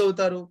లూజ్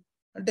అవుతారు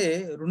అంటే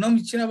రుణం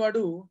ఇచ్చిన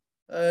వాడు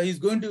is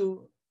going to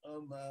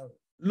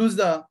lose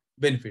the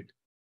benefit,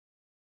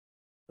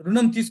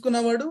 రుణం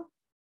తీసుకున్నవాడు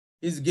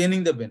is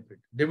gaining the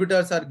benefit.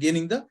 Debtors are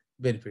gaining the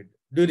benefit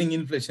during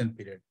inflation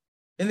period.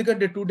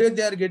 ఎందుకంటే today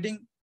they are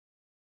getting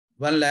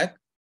 1 lakh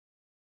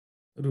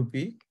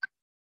rupee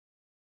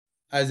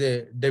as a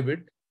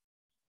debit.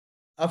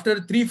 After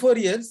 3-4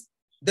 years,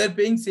 they are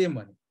paying same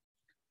money.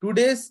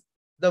 Today's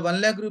the 1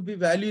 lakh rupee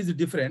value is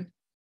different.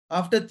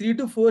 After 3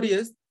 to 4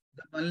 years,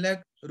 the 1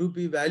 lakh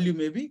rupee value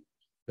may be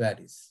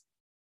varies.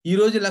 ఈ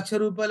రోజు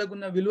 1,00,000 రూపాయలకు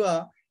ఉన్న విలువ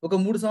ఒక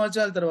 3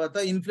 సంవత్సరాల తర్వాత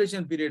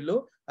inflation period లో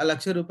ఆ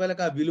 1,00,000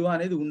 రూపాయలకు ఆ విలువ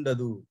అనేది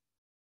ఉండదు.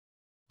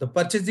 The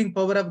purchasing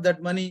power of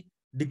that money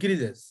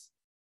decreases.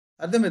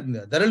 అర్థమవుతుంది,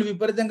 ధరలు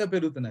విపరీతంగా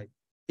పెరుగుతున్నాయి.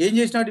 ఏం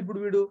చేసినాడు ఇప్పుడు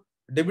వీడు?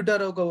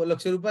 డెబిటర్ ఒక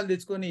 1,00,000 రూపాయలు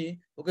తెచ్చుకొని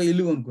ఒక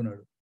ఇల్లు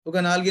కొనుక్కున్నాడు. ఒక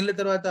 4 ఏళ్ల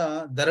తర్వాత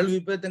ధరలు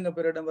విపరీతంగా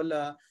పెరగడం వల్ల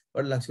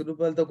వాడు 1,00,000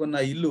 రూపాయలతో కొన్న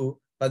ఇల్లు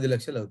 10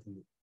 లక్షలు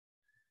అవుతుంది.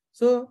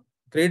 సో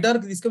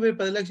క్రెడిటార్కి తీసుకుపోయి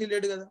 10 లక్షలు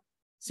లేడు కదా,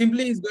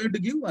 simply is going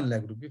to give 1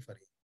 lakh rupee for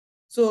it.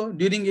 So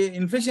during a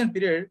inflation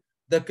period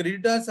the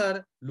creditors are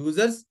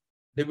losers,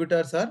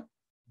 debtors are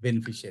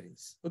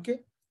beneficiaries. Okay,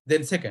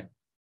 then second,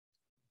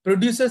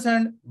 producers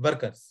and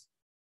workers.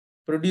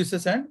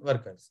 Producers and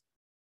workers.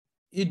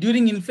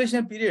 During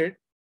inflation period,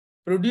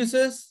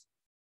 producers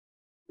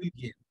will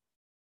gain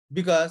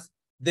because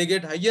they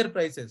get higher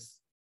prices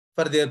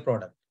for their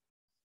product.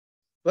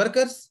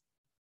 Workers,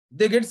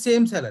 they get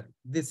same salary,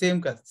 the same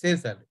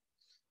salary.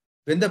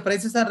 When the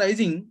prices are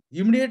rising,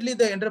 immediately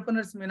the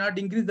entrepreneurs may not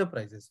increase the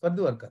prices for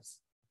the workers,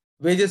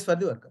 wages for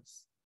the workers.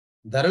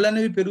 ధరలు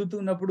అనేవి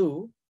పెరుగుతున్నప్పుడు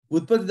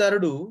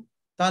ఉత్పత్తిదారుడు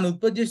తాను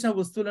ఉత్పత్తి చేసిన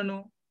వస్తువులను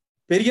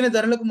పెరిగిన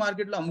ధరలకు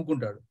మార్కెట్లో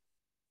అమ్ముకుంటాడు,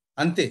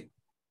 అంతే.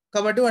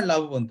 కాబట్టి వాళ్ళు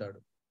లాభం పొందుతాడు.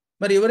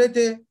 మరి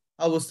ఎవరైతే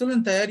ఆ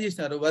వస్తువులను తయారు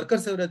చేసినారో,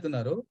 వర్కర్స్ ఎవరైతే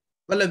ఉన్నారో,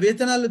 వాళ్ళ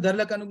వేతనాలు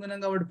ధరలకు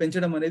అనుగుణంగా వాడు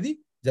పెంచడం అనేది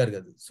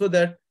జరగదు. So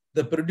that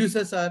the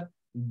producers are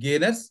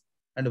gainers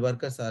and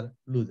workers are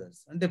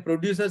losers. అంటే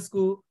ప్రొడ్యూసర్స్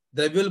కు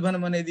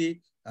ద్రవ్యోల్బణం అనేది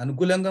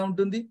అనుకూలంగా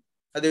ఉంటుంది,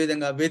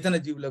 అదేవిధంగా వేతన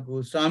జీవులకు,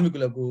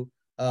 శ్రామికులకు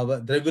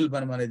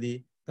ద్రవ్యోల్బణం అనేది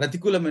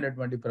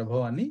ప్రతికూలమైనటువంటి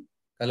ప్రభావాన్ని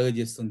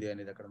కలుగజేస్తుంది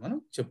అనేది అక్కడ మనం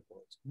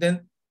చెప్పుకోవచ్చు. Then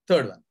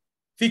third one,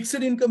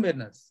 fixed income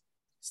earners.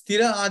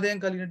 స్థిర ఆదాయం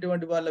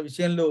కలిగినటువంటి వాళ్ళ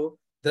విషయంలో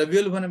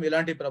ద్రవ్యోల్బణం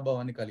ఎలాంటి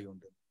ప్రభావాన్ని కలిగి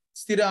ఉంటుంది?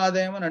 స్థిర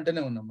ఆదాయం అని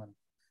అంటేనే ఉన్నాం మనం.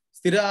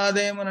 స్థిర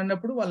ఆదాయం అని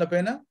అన్నప్పుడు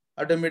వాళ్ళపైన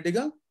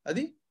ఆటోమేటిక్గా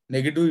అది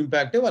నెగిటివ్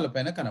ఇంపాక్టే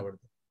వాళ్ళపైన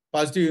కనబడుతుంది,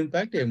 పాజిటివ్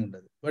ఇంపాక్ట్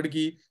ఏముండదు.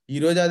 వాడికి ఈ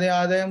రోజు అదే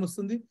ఆదాయం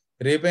వస్తుంది,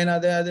 రేపైనా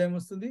అదే ఆదాయం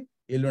వస్తుంది,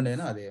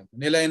 ఎల్లుండైనా ఆదాయం,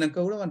 నెల అయినాక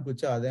కూడా మనకు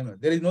వచ్చే ఆదాయం.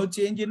 There is no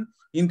change in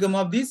income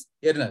of these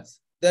earners.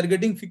 They are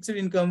getting fixed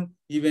income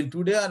even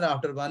today are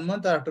after 1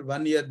 month or after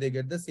 1 year they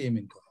get the same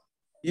income.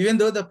 Even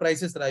though the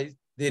prices rise,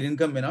 their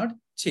income may not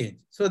change.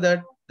 So that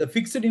the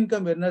fixed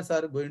income earners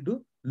are going to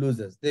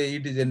losers.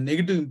 It is a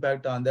negative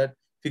impact on that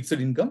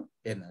fixed income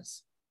earners.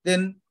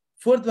 Then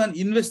fourth one,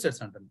 investors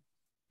అంటారు,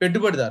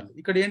 పెట్టుబడిదారులు.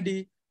 ఇక్కడ ఏంటి?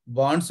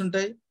 Bonds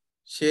ఉంటాయి,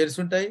 shares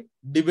ఉంటాయి,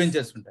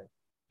 debentures ఉంటాయి.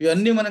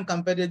 ఇవన్నీ మనం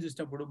compare చేసి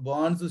చూసినప్పుడు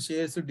బాండ్స్,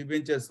 షేర్స్,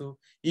 డిబెంచర్స్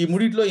ఈ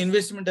మూడిట్లో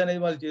ఇన్వెస్ట్మెంట్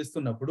అనేది వాళ్ళు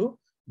చేస్తున్నప్పుడు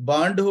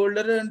bond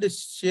holder and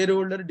share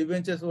holder,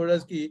 debentures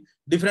holders కి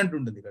డిఫరెంట్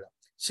ఉంటుంది. ఇక్కడ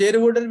share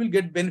holder will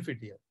get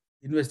benefit here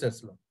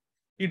investors లో.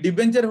 ఈ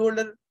debenture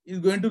holder is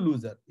going to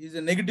loser, is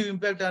a negative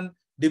impact on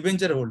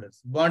debenture holders,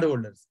 bond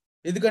holders.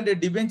 ఎందుకంటే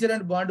debenture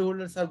and bond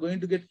holders are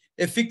going to get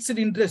a fixed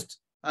interest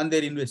on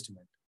their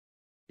investment.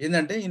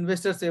 ఏంటంటే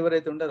investors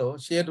ఎవరైతే ఉంటారో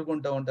షేర్లు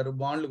కొంటా ఉంటారు,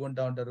 బాండ్లు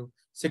కొంటా ఉంటారు,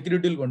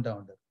 సెక్యూరిటీలు కొంటా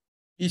ఉంటారు.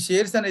 ఈ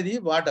షేర్స్ అనేది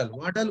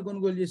వాటాలు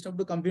కొనుగోలు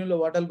చేసినప్పుడు, కంపెనీలో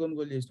వాటాలు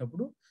కొనుగోలు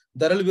చేసినప్పుడు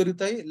ధరలు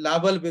పెరుగుతాయి,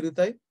 లాభాలు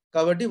పెరుగుతాయి.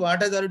 కాబట్టి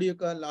వాటాదారుడి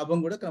యొక్క లాభం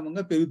కూడా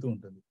క్రమంగా పెరుగుతూ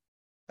ఉంటుంది.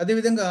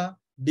 అదేవిధంగా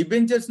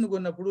డిబెంచర్స్ ను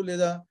కొన్నప్పుడు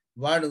లేదా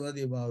వాడు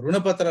అది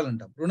రుణపత్రాలు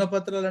అంటాం,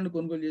 రుణపత్రాలను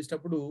కొనుగోలు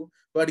చేసినప్పుడు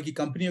వాడికి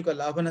కంపెనీ యొక్క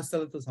లాభ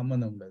నష్టాలతో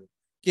సంబంధం ఉండదు,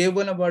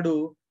 కేవలం వాడు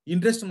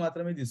ఇంట్రెస్ట్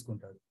మాత్రమే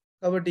తీసుకుంటాడు.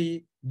 కాబట్టి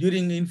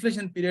డ్యూరింగ్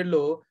ఇన్ఫ్లేషన్ పీరియడ్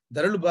లో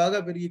ధరలు బాగా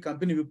పెరిగి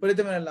కంపెనీ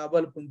విపరీతమైన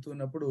లాభాలు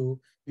పొందుతున్నప్పుడు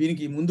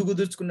వీనికి ముందు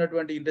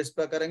కుదుర్చుకున్నటువంటి ఇంట్రెస్ట్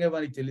ప్రకారంగా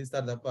వానికి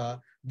చెల్లిస్తారు తప్ప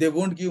they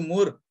won't give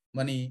more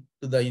money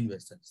to the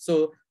investors. So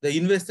the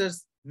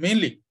investors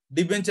mainly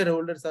debenture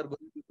holders are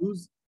going to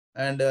lose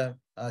and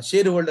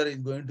share holder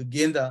is going to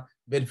gain the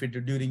benefit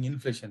during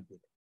inflation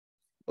period.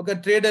 ఒక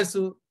traders,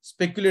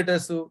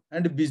 speculators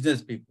and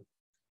business people.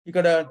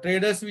 ఇక్కడ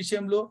traders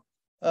విషయంలో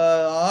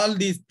all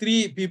these 3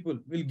 people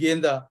will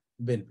gain the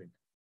benefit.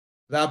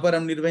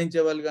 వ్యాపారం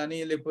నిర్వహించే వాళ్ళు కానీ,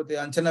 లేకపోతే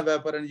అంచనా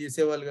వ్యాపారం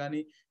చేసే వాళ్ళు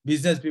కానీ,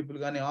 బిజినెస్ పీపుల్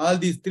కానీ, all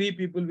these 3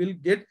 people will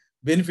get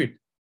benefit.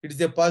 It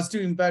is a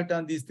positive impact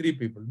on these 3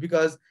 people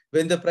because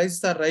when the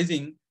prices are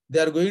rising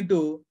they are going to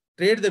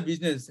trade the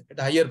business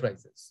at higher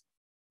prices.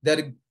 They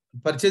are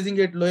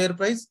purchasing at lower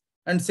price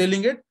and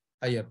selling at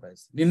higher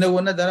price. నిన్న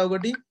ఉన్న ధర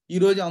ఒకటి, ఈ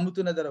రోజు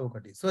అమ్ముతున్న ధర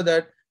ఒకటి. So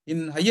that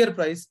in higher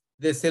price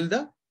they sell the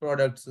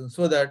products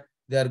so that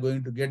they are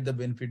going to get the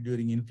benefit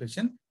during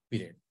inflation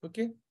period.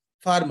 Okay,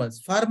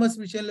 farmers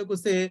విషయంలోకి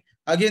వస్తే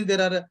again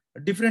there are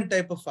different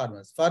type of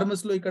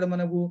farmers లో ఇక్కడ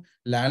మనకు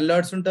ల్యాండ్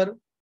లార్డ్స్ ఉంటారు,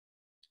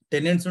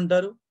 tenants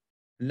ఉంటారు,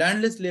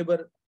 landless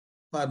labour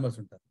farmers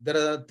ఉంటారు. There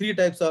are 3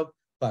 types of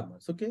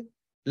farmers. Okay,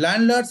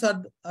 land Lord's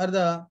are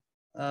the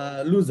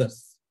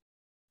losers.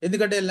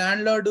 ఎందుకంటే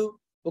land lord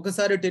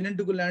ఒకసారి టెనెంట్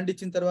కు ల్యాండ్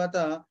ఇచ్చిన తర్వాత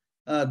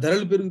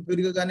ధరలు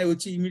పెరగగానే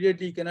వచ్చి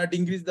immediately cannot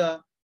increase the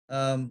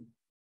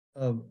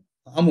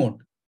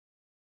amount.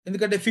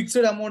 ఎందుకంటే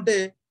ఫిక్స్డ్ అమౌంటే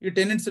ఈ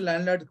టెనెంట్స్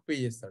ల్యాండ్ లార్డ్కి పే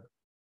చేస్తాడు.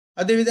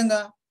 అదేవిధంగా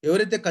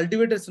ఎవరైతే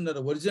కల్టివేటర్స్ ఉన్నారో,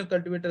 ఒరిజినల్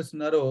కల్టివేటర్స్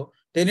ఉన్నారో,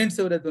 టెనెంట్స్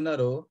ఎవరైతే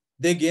ఉన్నారో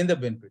దే గెయిన్ ద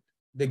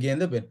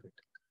బెనిఫిట్.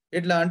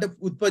 ఎట్లా అంటే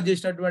ఉత్పత్తి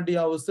చేసినటువంటి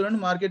ఆ వస్తువులను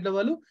మార్కెట్లో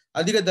వాళ్ళు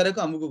అధిక ధరకు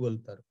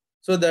అమ్ముకోగలుగుతారు.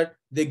 So that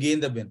they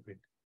gain the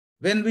benefit.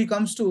 When we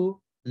comes to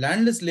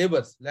landless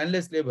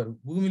labour,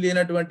 భూమి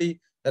లేనటువంటి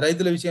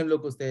రైతుల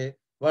విషయంలోకి వస్తే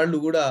వాళ్ళు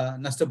కూడా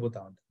నష్టపోతా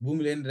ఉంటారు.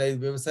 భూమి లేని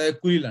వ్యవసాయ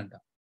కూలీలు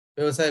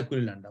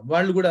అంట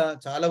వాళ్ళు కూడా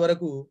చాలా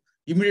వరకు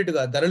ఇమీడియట్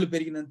గా ధరలు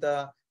పెరిగినంత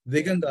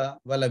వేగంగా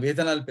వాళ్ళ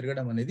వేతనాలు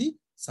పెరగడం అనేది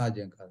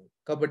సాధ్యం కాదు.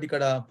 కాబట్టి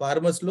ఇక్కడ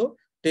ఫార్మర్స్ లో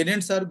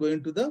tenants are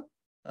going to the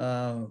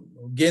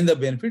gain the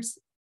benefits.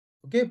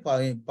 Okay,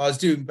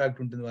 positive impact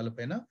ఉంటుంది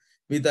వాళ్ళపైన.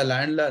 మిగతా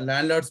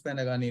ల్యాండ్ లార్డ్స్ పైన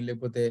కానీ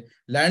లేకపోతే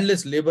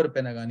ల్యాండ్లెస్ లేబర్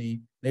పైన కానీ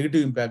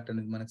నెగిటివ్ ఇంపాక్ట్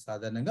అనేది మనకు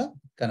సాధారణంగా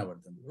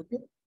కనబడుతుంది. ఓకే,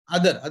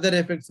 అదర్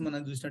ఎఫెక్ట్స్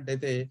మనం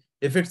చూసినట్టయితే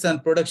ఎఫెక్ట్స్ ఆన్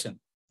ప్రొడక్షన్,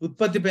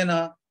 ఉత్పత్తి పైన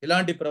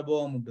ఎలాంటి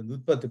ప్రభావం ఉంటుంది?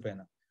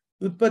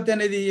 ఉత్పత్తి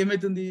అనేది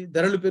ఏమైతుంది?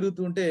 ధరలు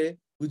పెరుగుతుంటే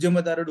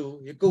ఉద్యమదారుడు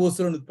ఎక్కువ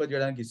వస్తువులను ఉత్పత్తి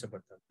చేయడానికి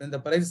ఇష్టపడతారు. When the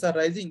prices are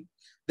rising,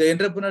 the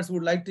entrepreneurs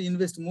would like to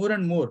invest more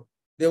and more.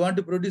 They want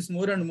to produce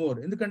more and more.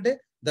 ఎందుకంటే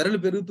ధరలు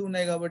పెరుగుతూ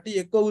ఉన్నాయి కాబట్టి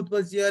ఎక్కువ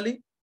ఉత్పత్తి చేయాలి,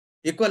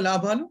 ఎక్కువ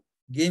లాభాలు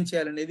గెయిన్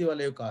చేయాలనేది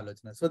వాళ్ళ యొక్క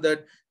ఆలోచన. So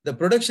that the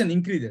production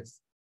increases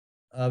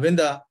when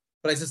the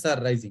prices are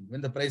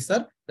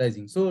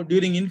rising. So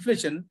during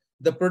inflation,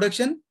 the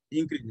production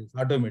increases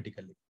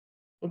automatically.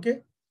 Okay,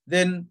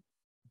 then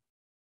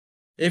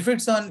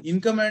effects on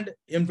income and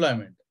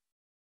employment.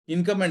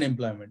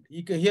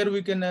 Here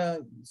we can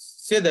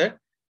say that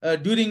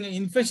during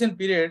inflation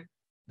period,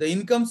 the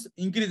incomes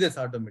increases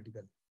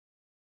automatically.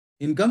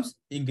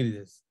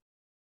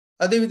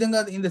 Adhe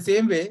vidhanga in the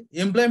same way,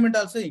 employment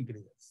also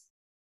increases.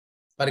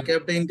 Per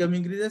capita income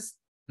increases,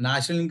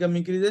 national income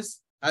increases,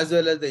 as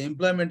well as the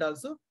employment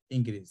also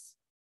increase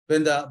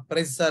when the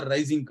prices are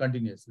rising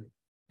continuously.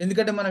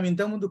 ఎందుకంటే మనం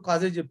ఇంతకుముందు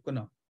కాజే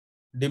చెప్పుకున్నాం,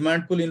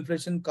 demand pull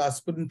inflation,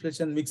 cost pull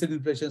inflation, mixed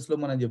inflations లో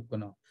మనం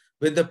చెప్పుకున్నాం.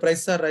 When the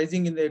prices are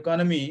rising in the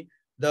economy,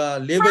 the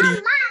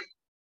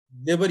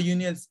labor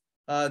unions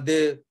they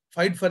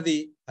fight for the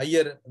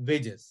higher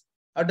wages.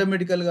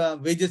 Automatically గా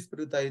wages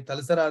పెరుగుతాయి,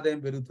 తలసరి ఆదాయం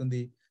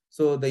పెరుగుతుంది.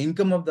 So the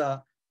income of the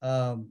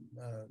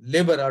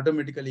labor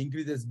automatically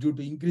increases due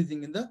to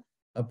increasing in the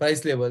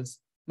price levels.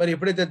 మరి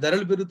ఎప్పుడైతే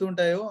ధరలు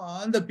పెరుగుతుంటాయో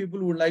all the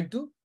people would like to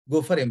go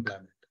for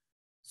employment.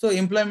 So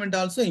employment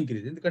also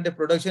increase, ఎందుకంటే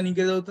production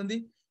increase అవుతుంది,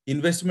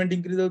 investment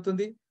increase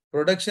అవుతుంది.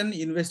 Production,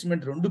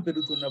 investment రెండు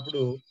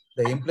పెరుగుతున్నప్పుడు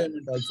the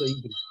employment also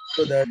increase.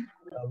 So that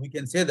we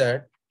can say that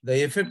the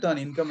effect on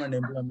income and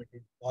employment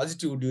is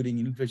positive during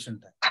inflation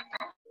time.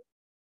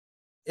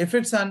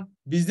 Effects on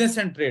business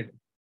and trade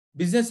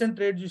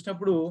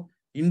చూసినప్పుడు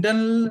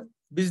internal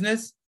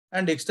business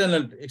and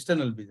external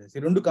business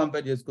ఈ రెండు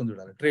compare చేసుకుని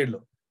చూడాలి trade లో.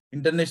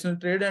 International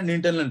trade and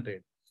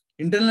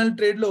internal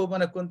trade లో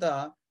మనకు కొంత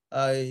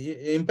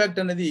impact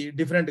అనేది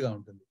డిఫరెంట్ గా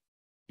ఉంటుంది.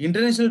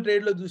 ఇంటర్నేషనల్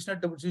ట్రేడ్ లో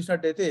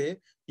చూసినట్టయితే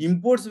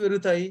ఇంపోర్ట్స్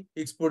పెరుగుతాయి,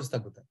 ఎక్స్పోర్ట్స్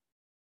తగ్గుతాయి.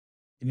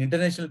 In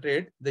international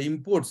trade, the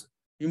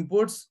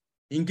imports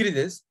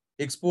increases,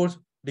 exports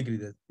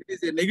decreases. It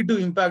is a negative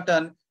impact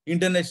on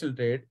international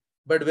trade.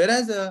 But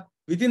whereas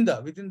within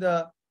the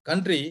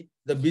country,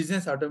 the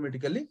business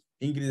automatically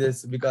increases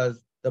because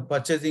the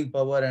purchasing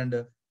power and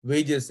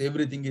wages,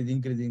 everything is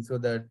increasing, so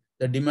that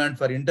the demand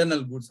for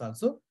internal goods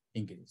also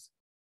increase.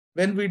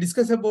 When we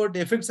discuss about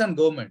effects on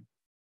government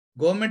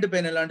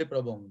పైన ఎలాంటి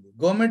ప్రభావం ఉంది?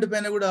 Government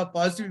పైన కూడా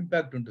positive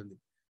impact ఉంటుంది.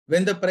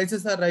 When the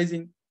prices are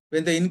rising,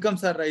 when the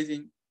incomes are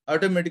rising,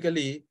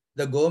 automatically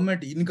the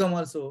government income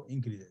also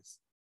increases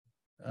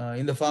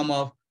in the form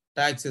of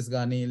taxes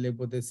gaani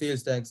lekapothe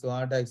sales tax,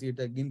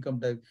 income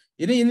tax,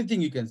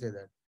 anything you can say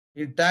that.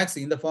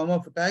 In the form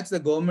of tax,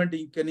 the government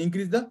can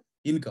increase the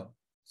income.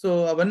 So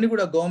avanni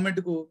kuda government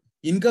ku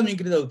income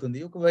increase avutundi.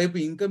 Oka vaipu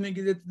income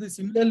increase avutundi.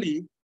 Similarly,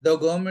 the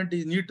government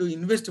need to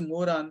invest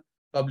more on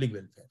public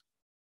welfare.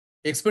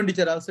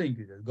 Expenditure also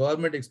increases.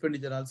 Government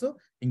expenditure also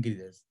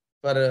increases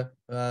for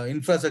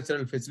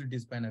infrastructural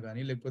facilities పైన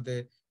కానీ లేకపోతే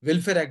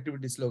welfare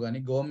activities లో కానీ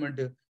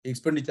government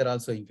expenditure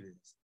also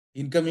increases.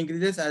 Income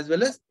increases as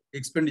well as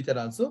expenditure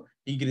also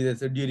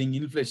increases during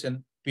inflation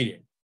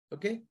period.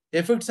 Okay,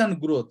 effects on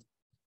growth.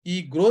 ఈ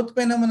growth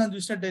పైన మనం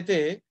చూసినట్టయితే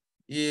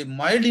ఈ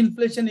mild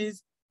inflation is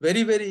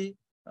very very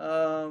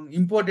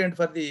important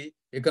for the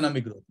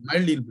economic growth.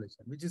 Mild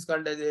inflation, which is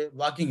called as a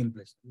walking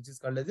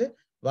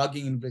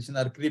inflation,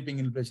 or creeping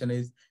inflation,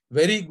 is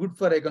very good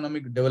for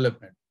economic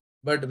development.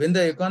 But when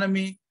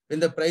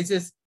the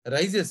prices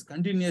rises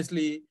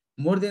continuously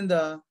more than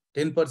the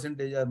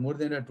 10% or more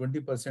than the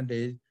 20%,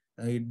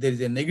 there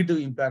is a negative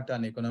impact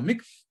on economic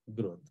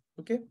growth.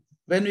 Okay,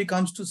 when it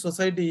comes to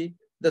society,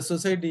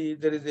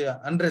 there is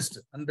a unrest.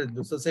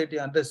 The society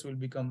unrest will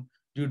become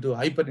due to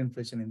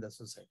hyperinflation in the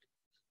society.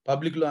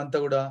 Public లో అంతా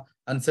కూడా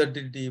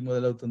uncertainty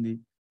మొదలవుతుంది.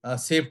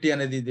 Safety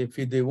అనేది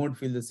they won't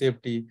feel the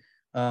safety.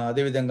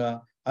 అదేవిధంగా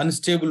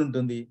unstable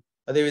ఉంటుంది.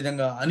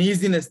 అదేవిధంగా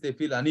they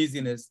feel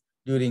uneasiness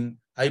during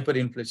hyper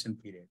inflation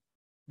period,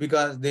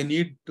 because they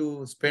need to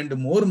spend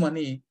more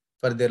money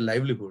for their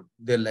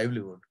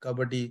livelihood.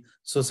 కాబట్టి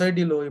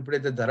సొసైటీలో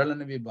ఎప్పుడైతే ధరలు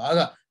అనేవి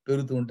బాగా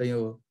పెరుగుతూ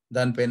ఉంటాయో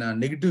దానిపైన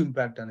నెగిటివ్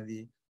ఇంపాక్ట్ అనేది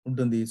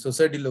ఉంటుంది.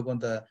 సొసైటీలో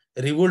కొంత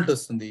రివోల్ట్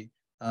వస్తుంది,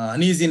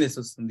 అనీజీనెస్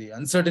వస్తుంది,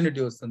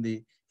 అన్సర్టనిటీ వస్తుంది.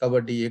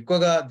 కాబట్టి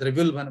ఎక్కువగా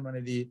ద్రవ్యోల్బణం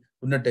అనేది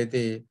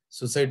ఉన్నట్టయితే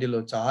సొసైటీలో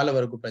చాలా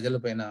వరకు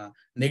ప్రజలపైన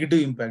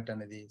నెగిటివ్ ఇంపాక్ట్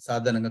అనేది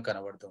సాధారణంగా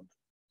కనబడుతూ ఉంటుంది.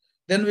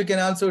 Then we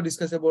can also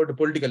discuss about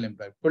political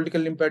impact.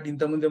 Political impact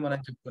ఇంతకుముందే మనం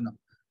చెప్పుకున్నాం.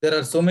 There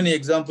are so many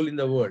example in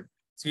the world.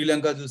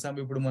 Sri Lanka చూసాము,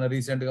 ఇప్పుడు మన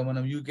రీసెంట్ గా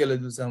మనం యూకేలో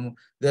చూసాము.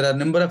 There are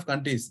number of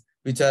countries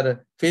which are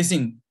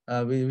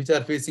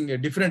facing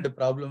different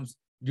problems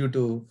due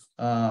to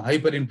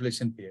hyper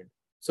inflation period.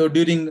 So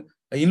during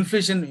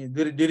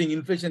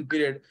inflation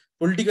period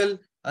political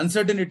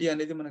uncertainty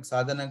అనేది మనకు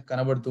సాధారణంగా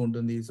కనబడుతూ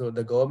ఉంటుంది. So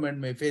the government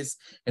May face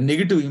a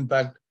negative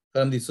impact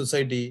from the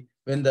society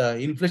when the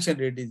inflation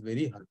rate is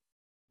very high.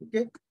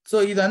 Okay, so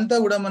ఇదంతా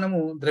కూడా మనము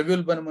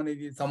ద్రవ్యోల్బణం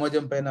అనేది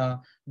సమాజం పైన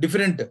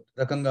డిఫరెంట్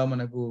రకంగా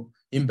మనకు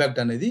ఇంపాక్ట్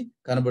అనేది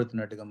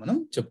కనబడుతున్నట్టుగా మనం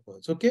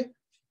చెప్పుకోవచ్చు. Okay,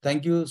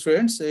 thank you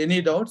students. Any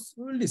doubts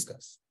will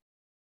discuss.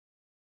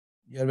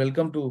 You are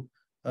welcome to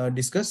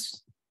discuss.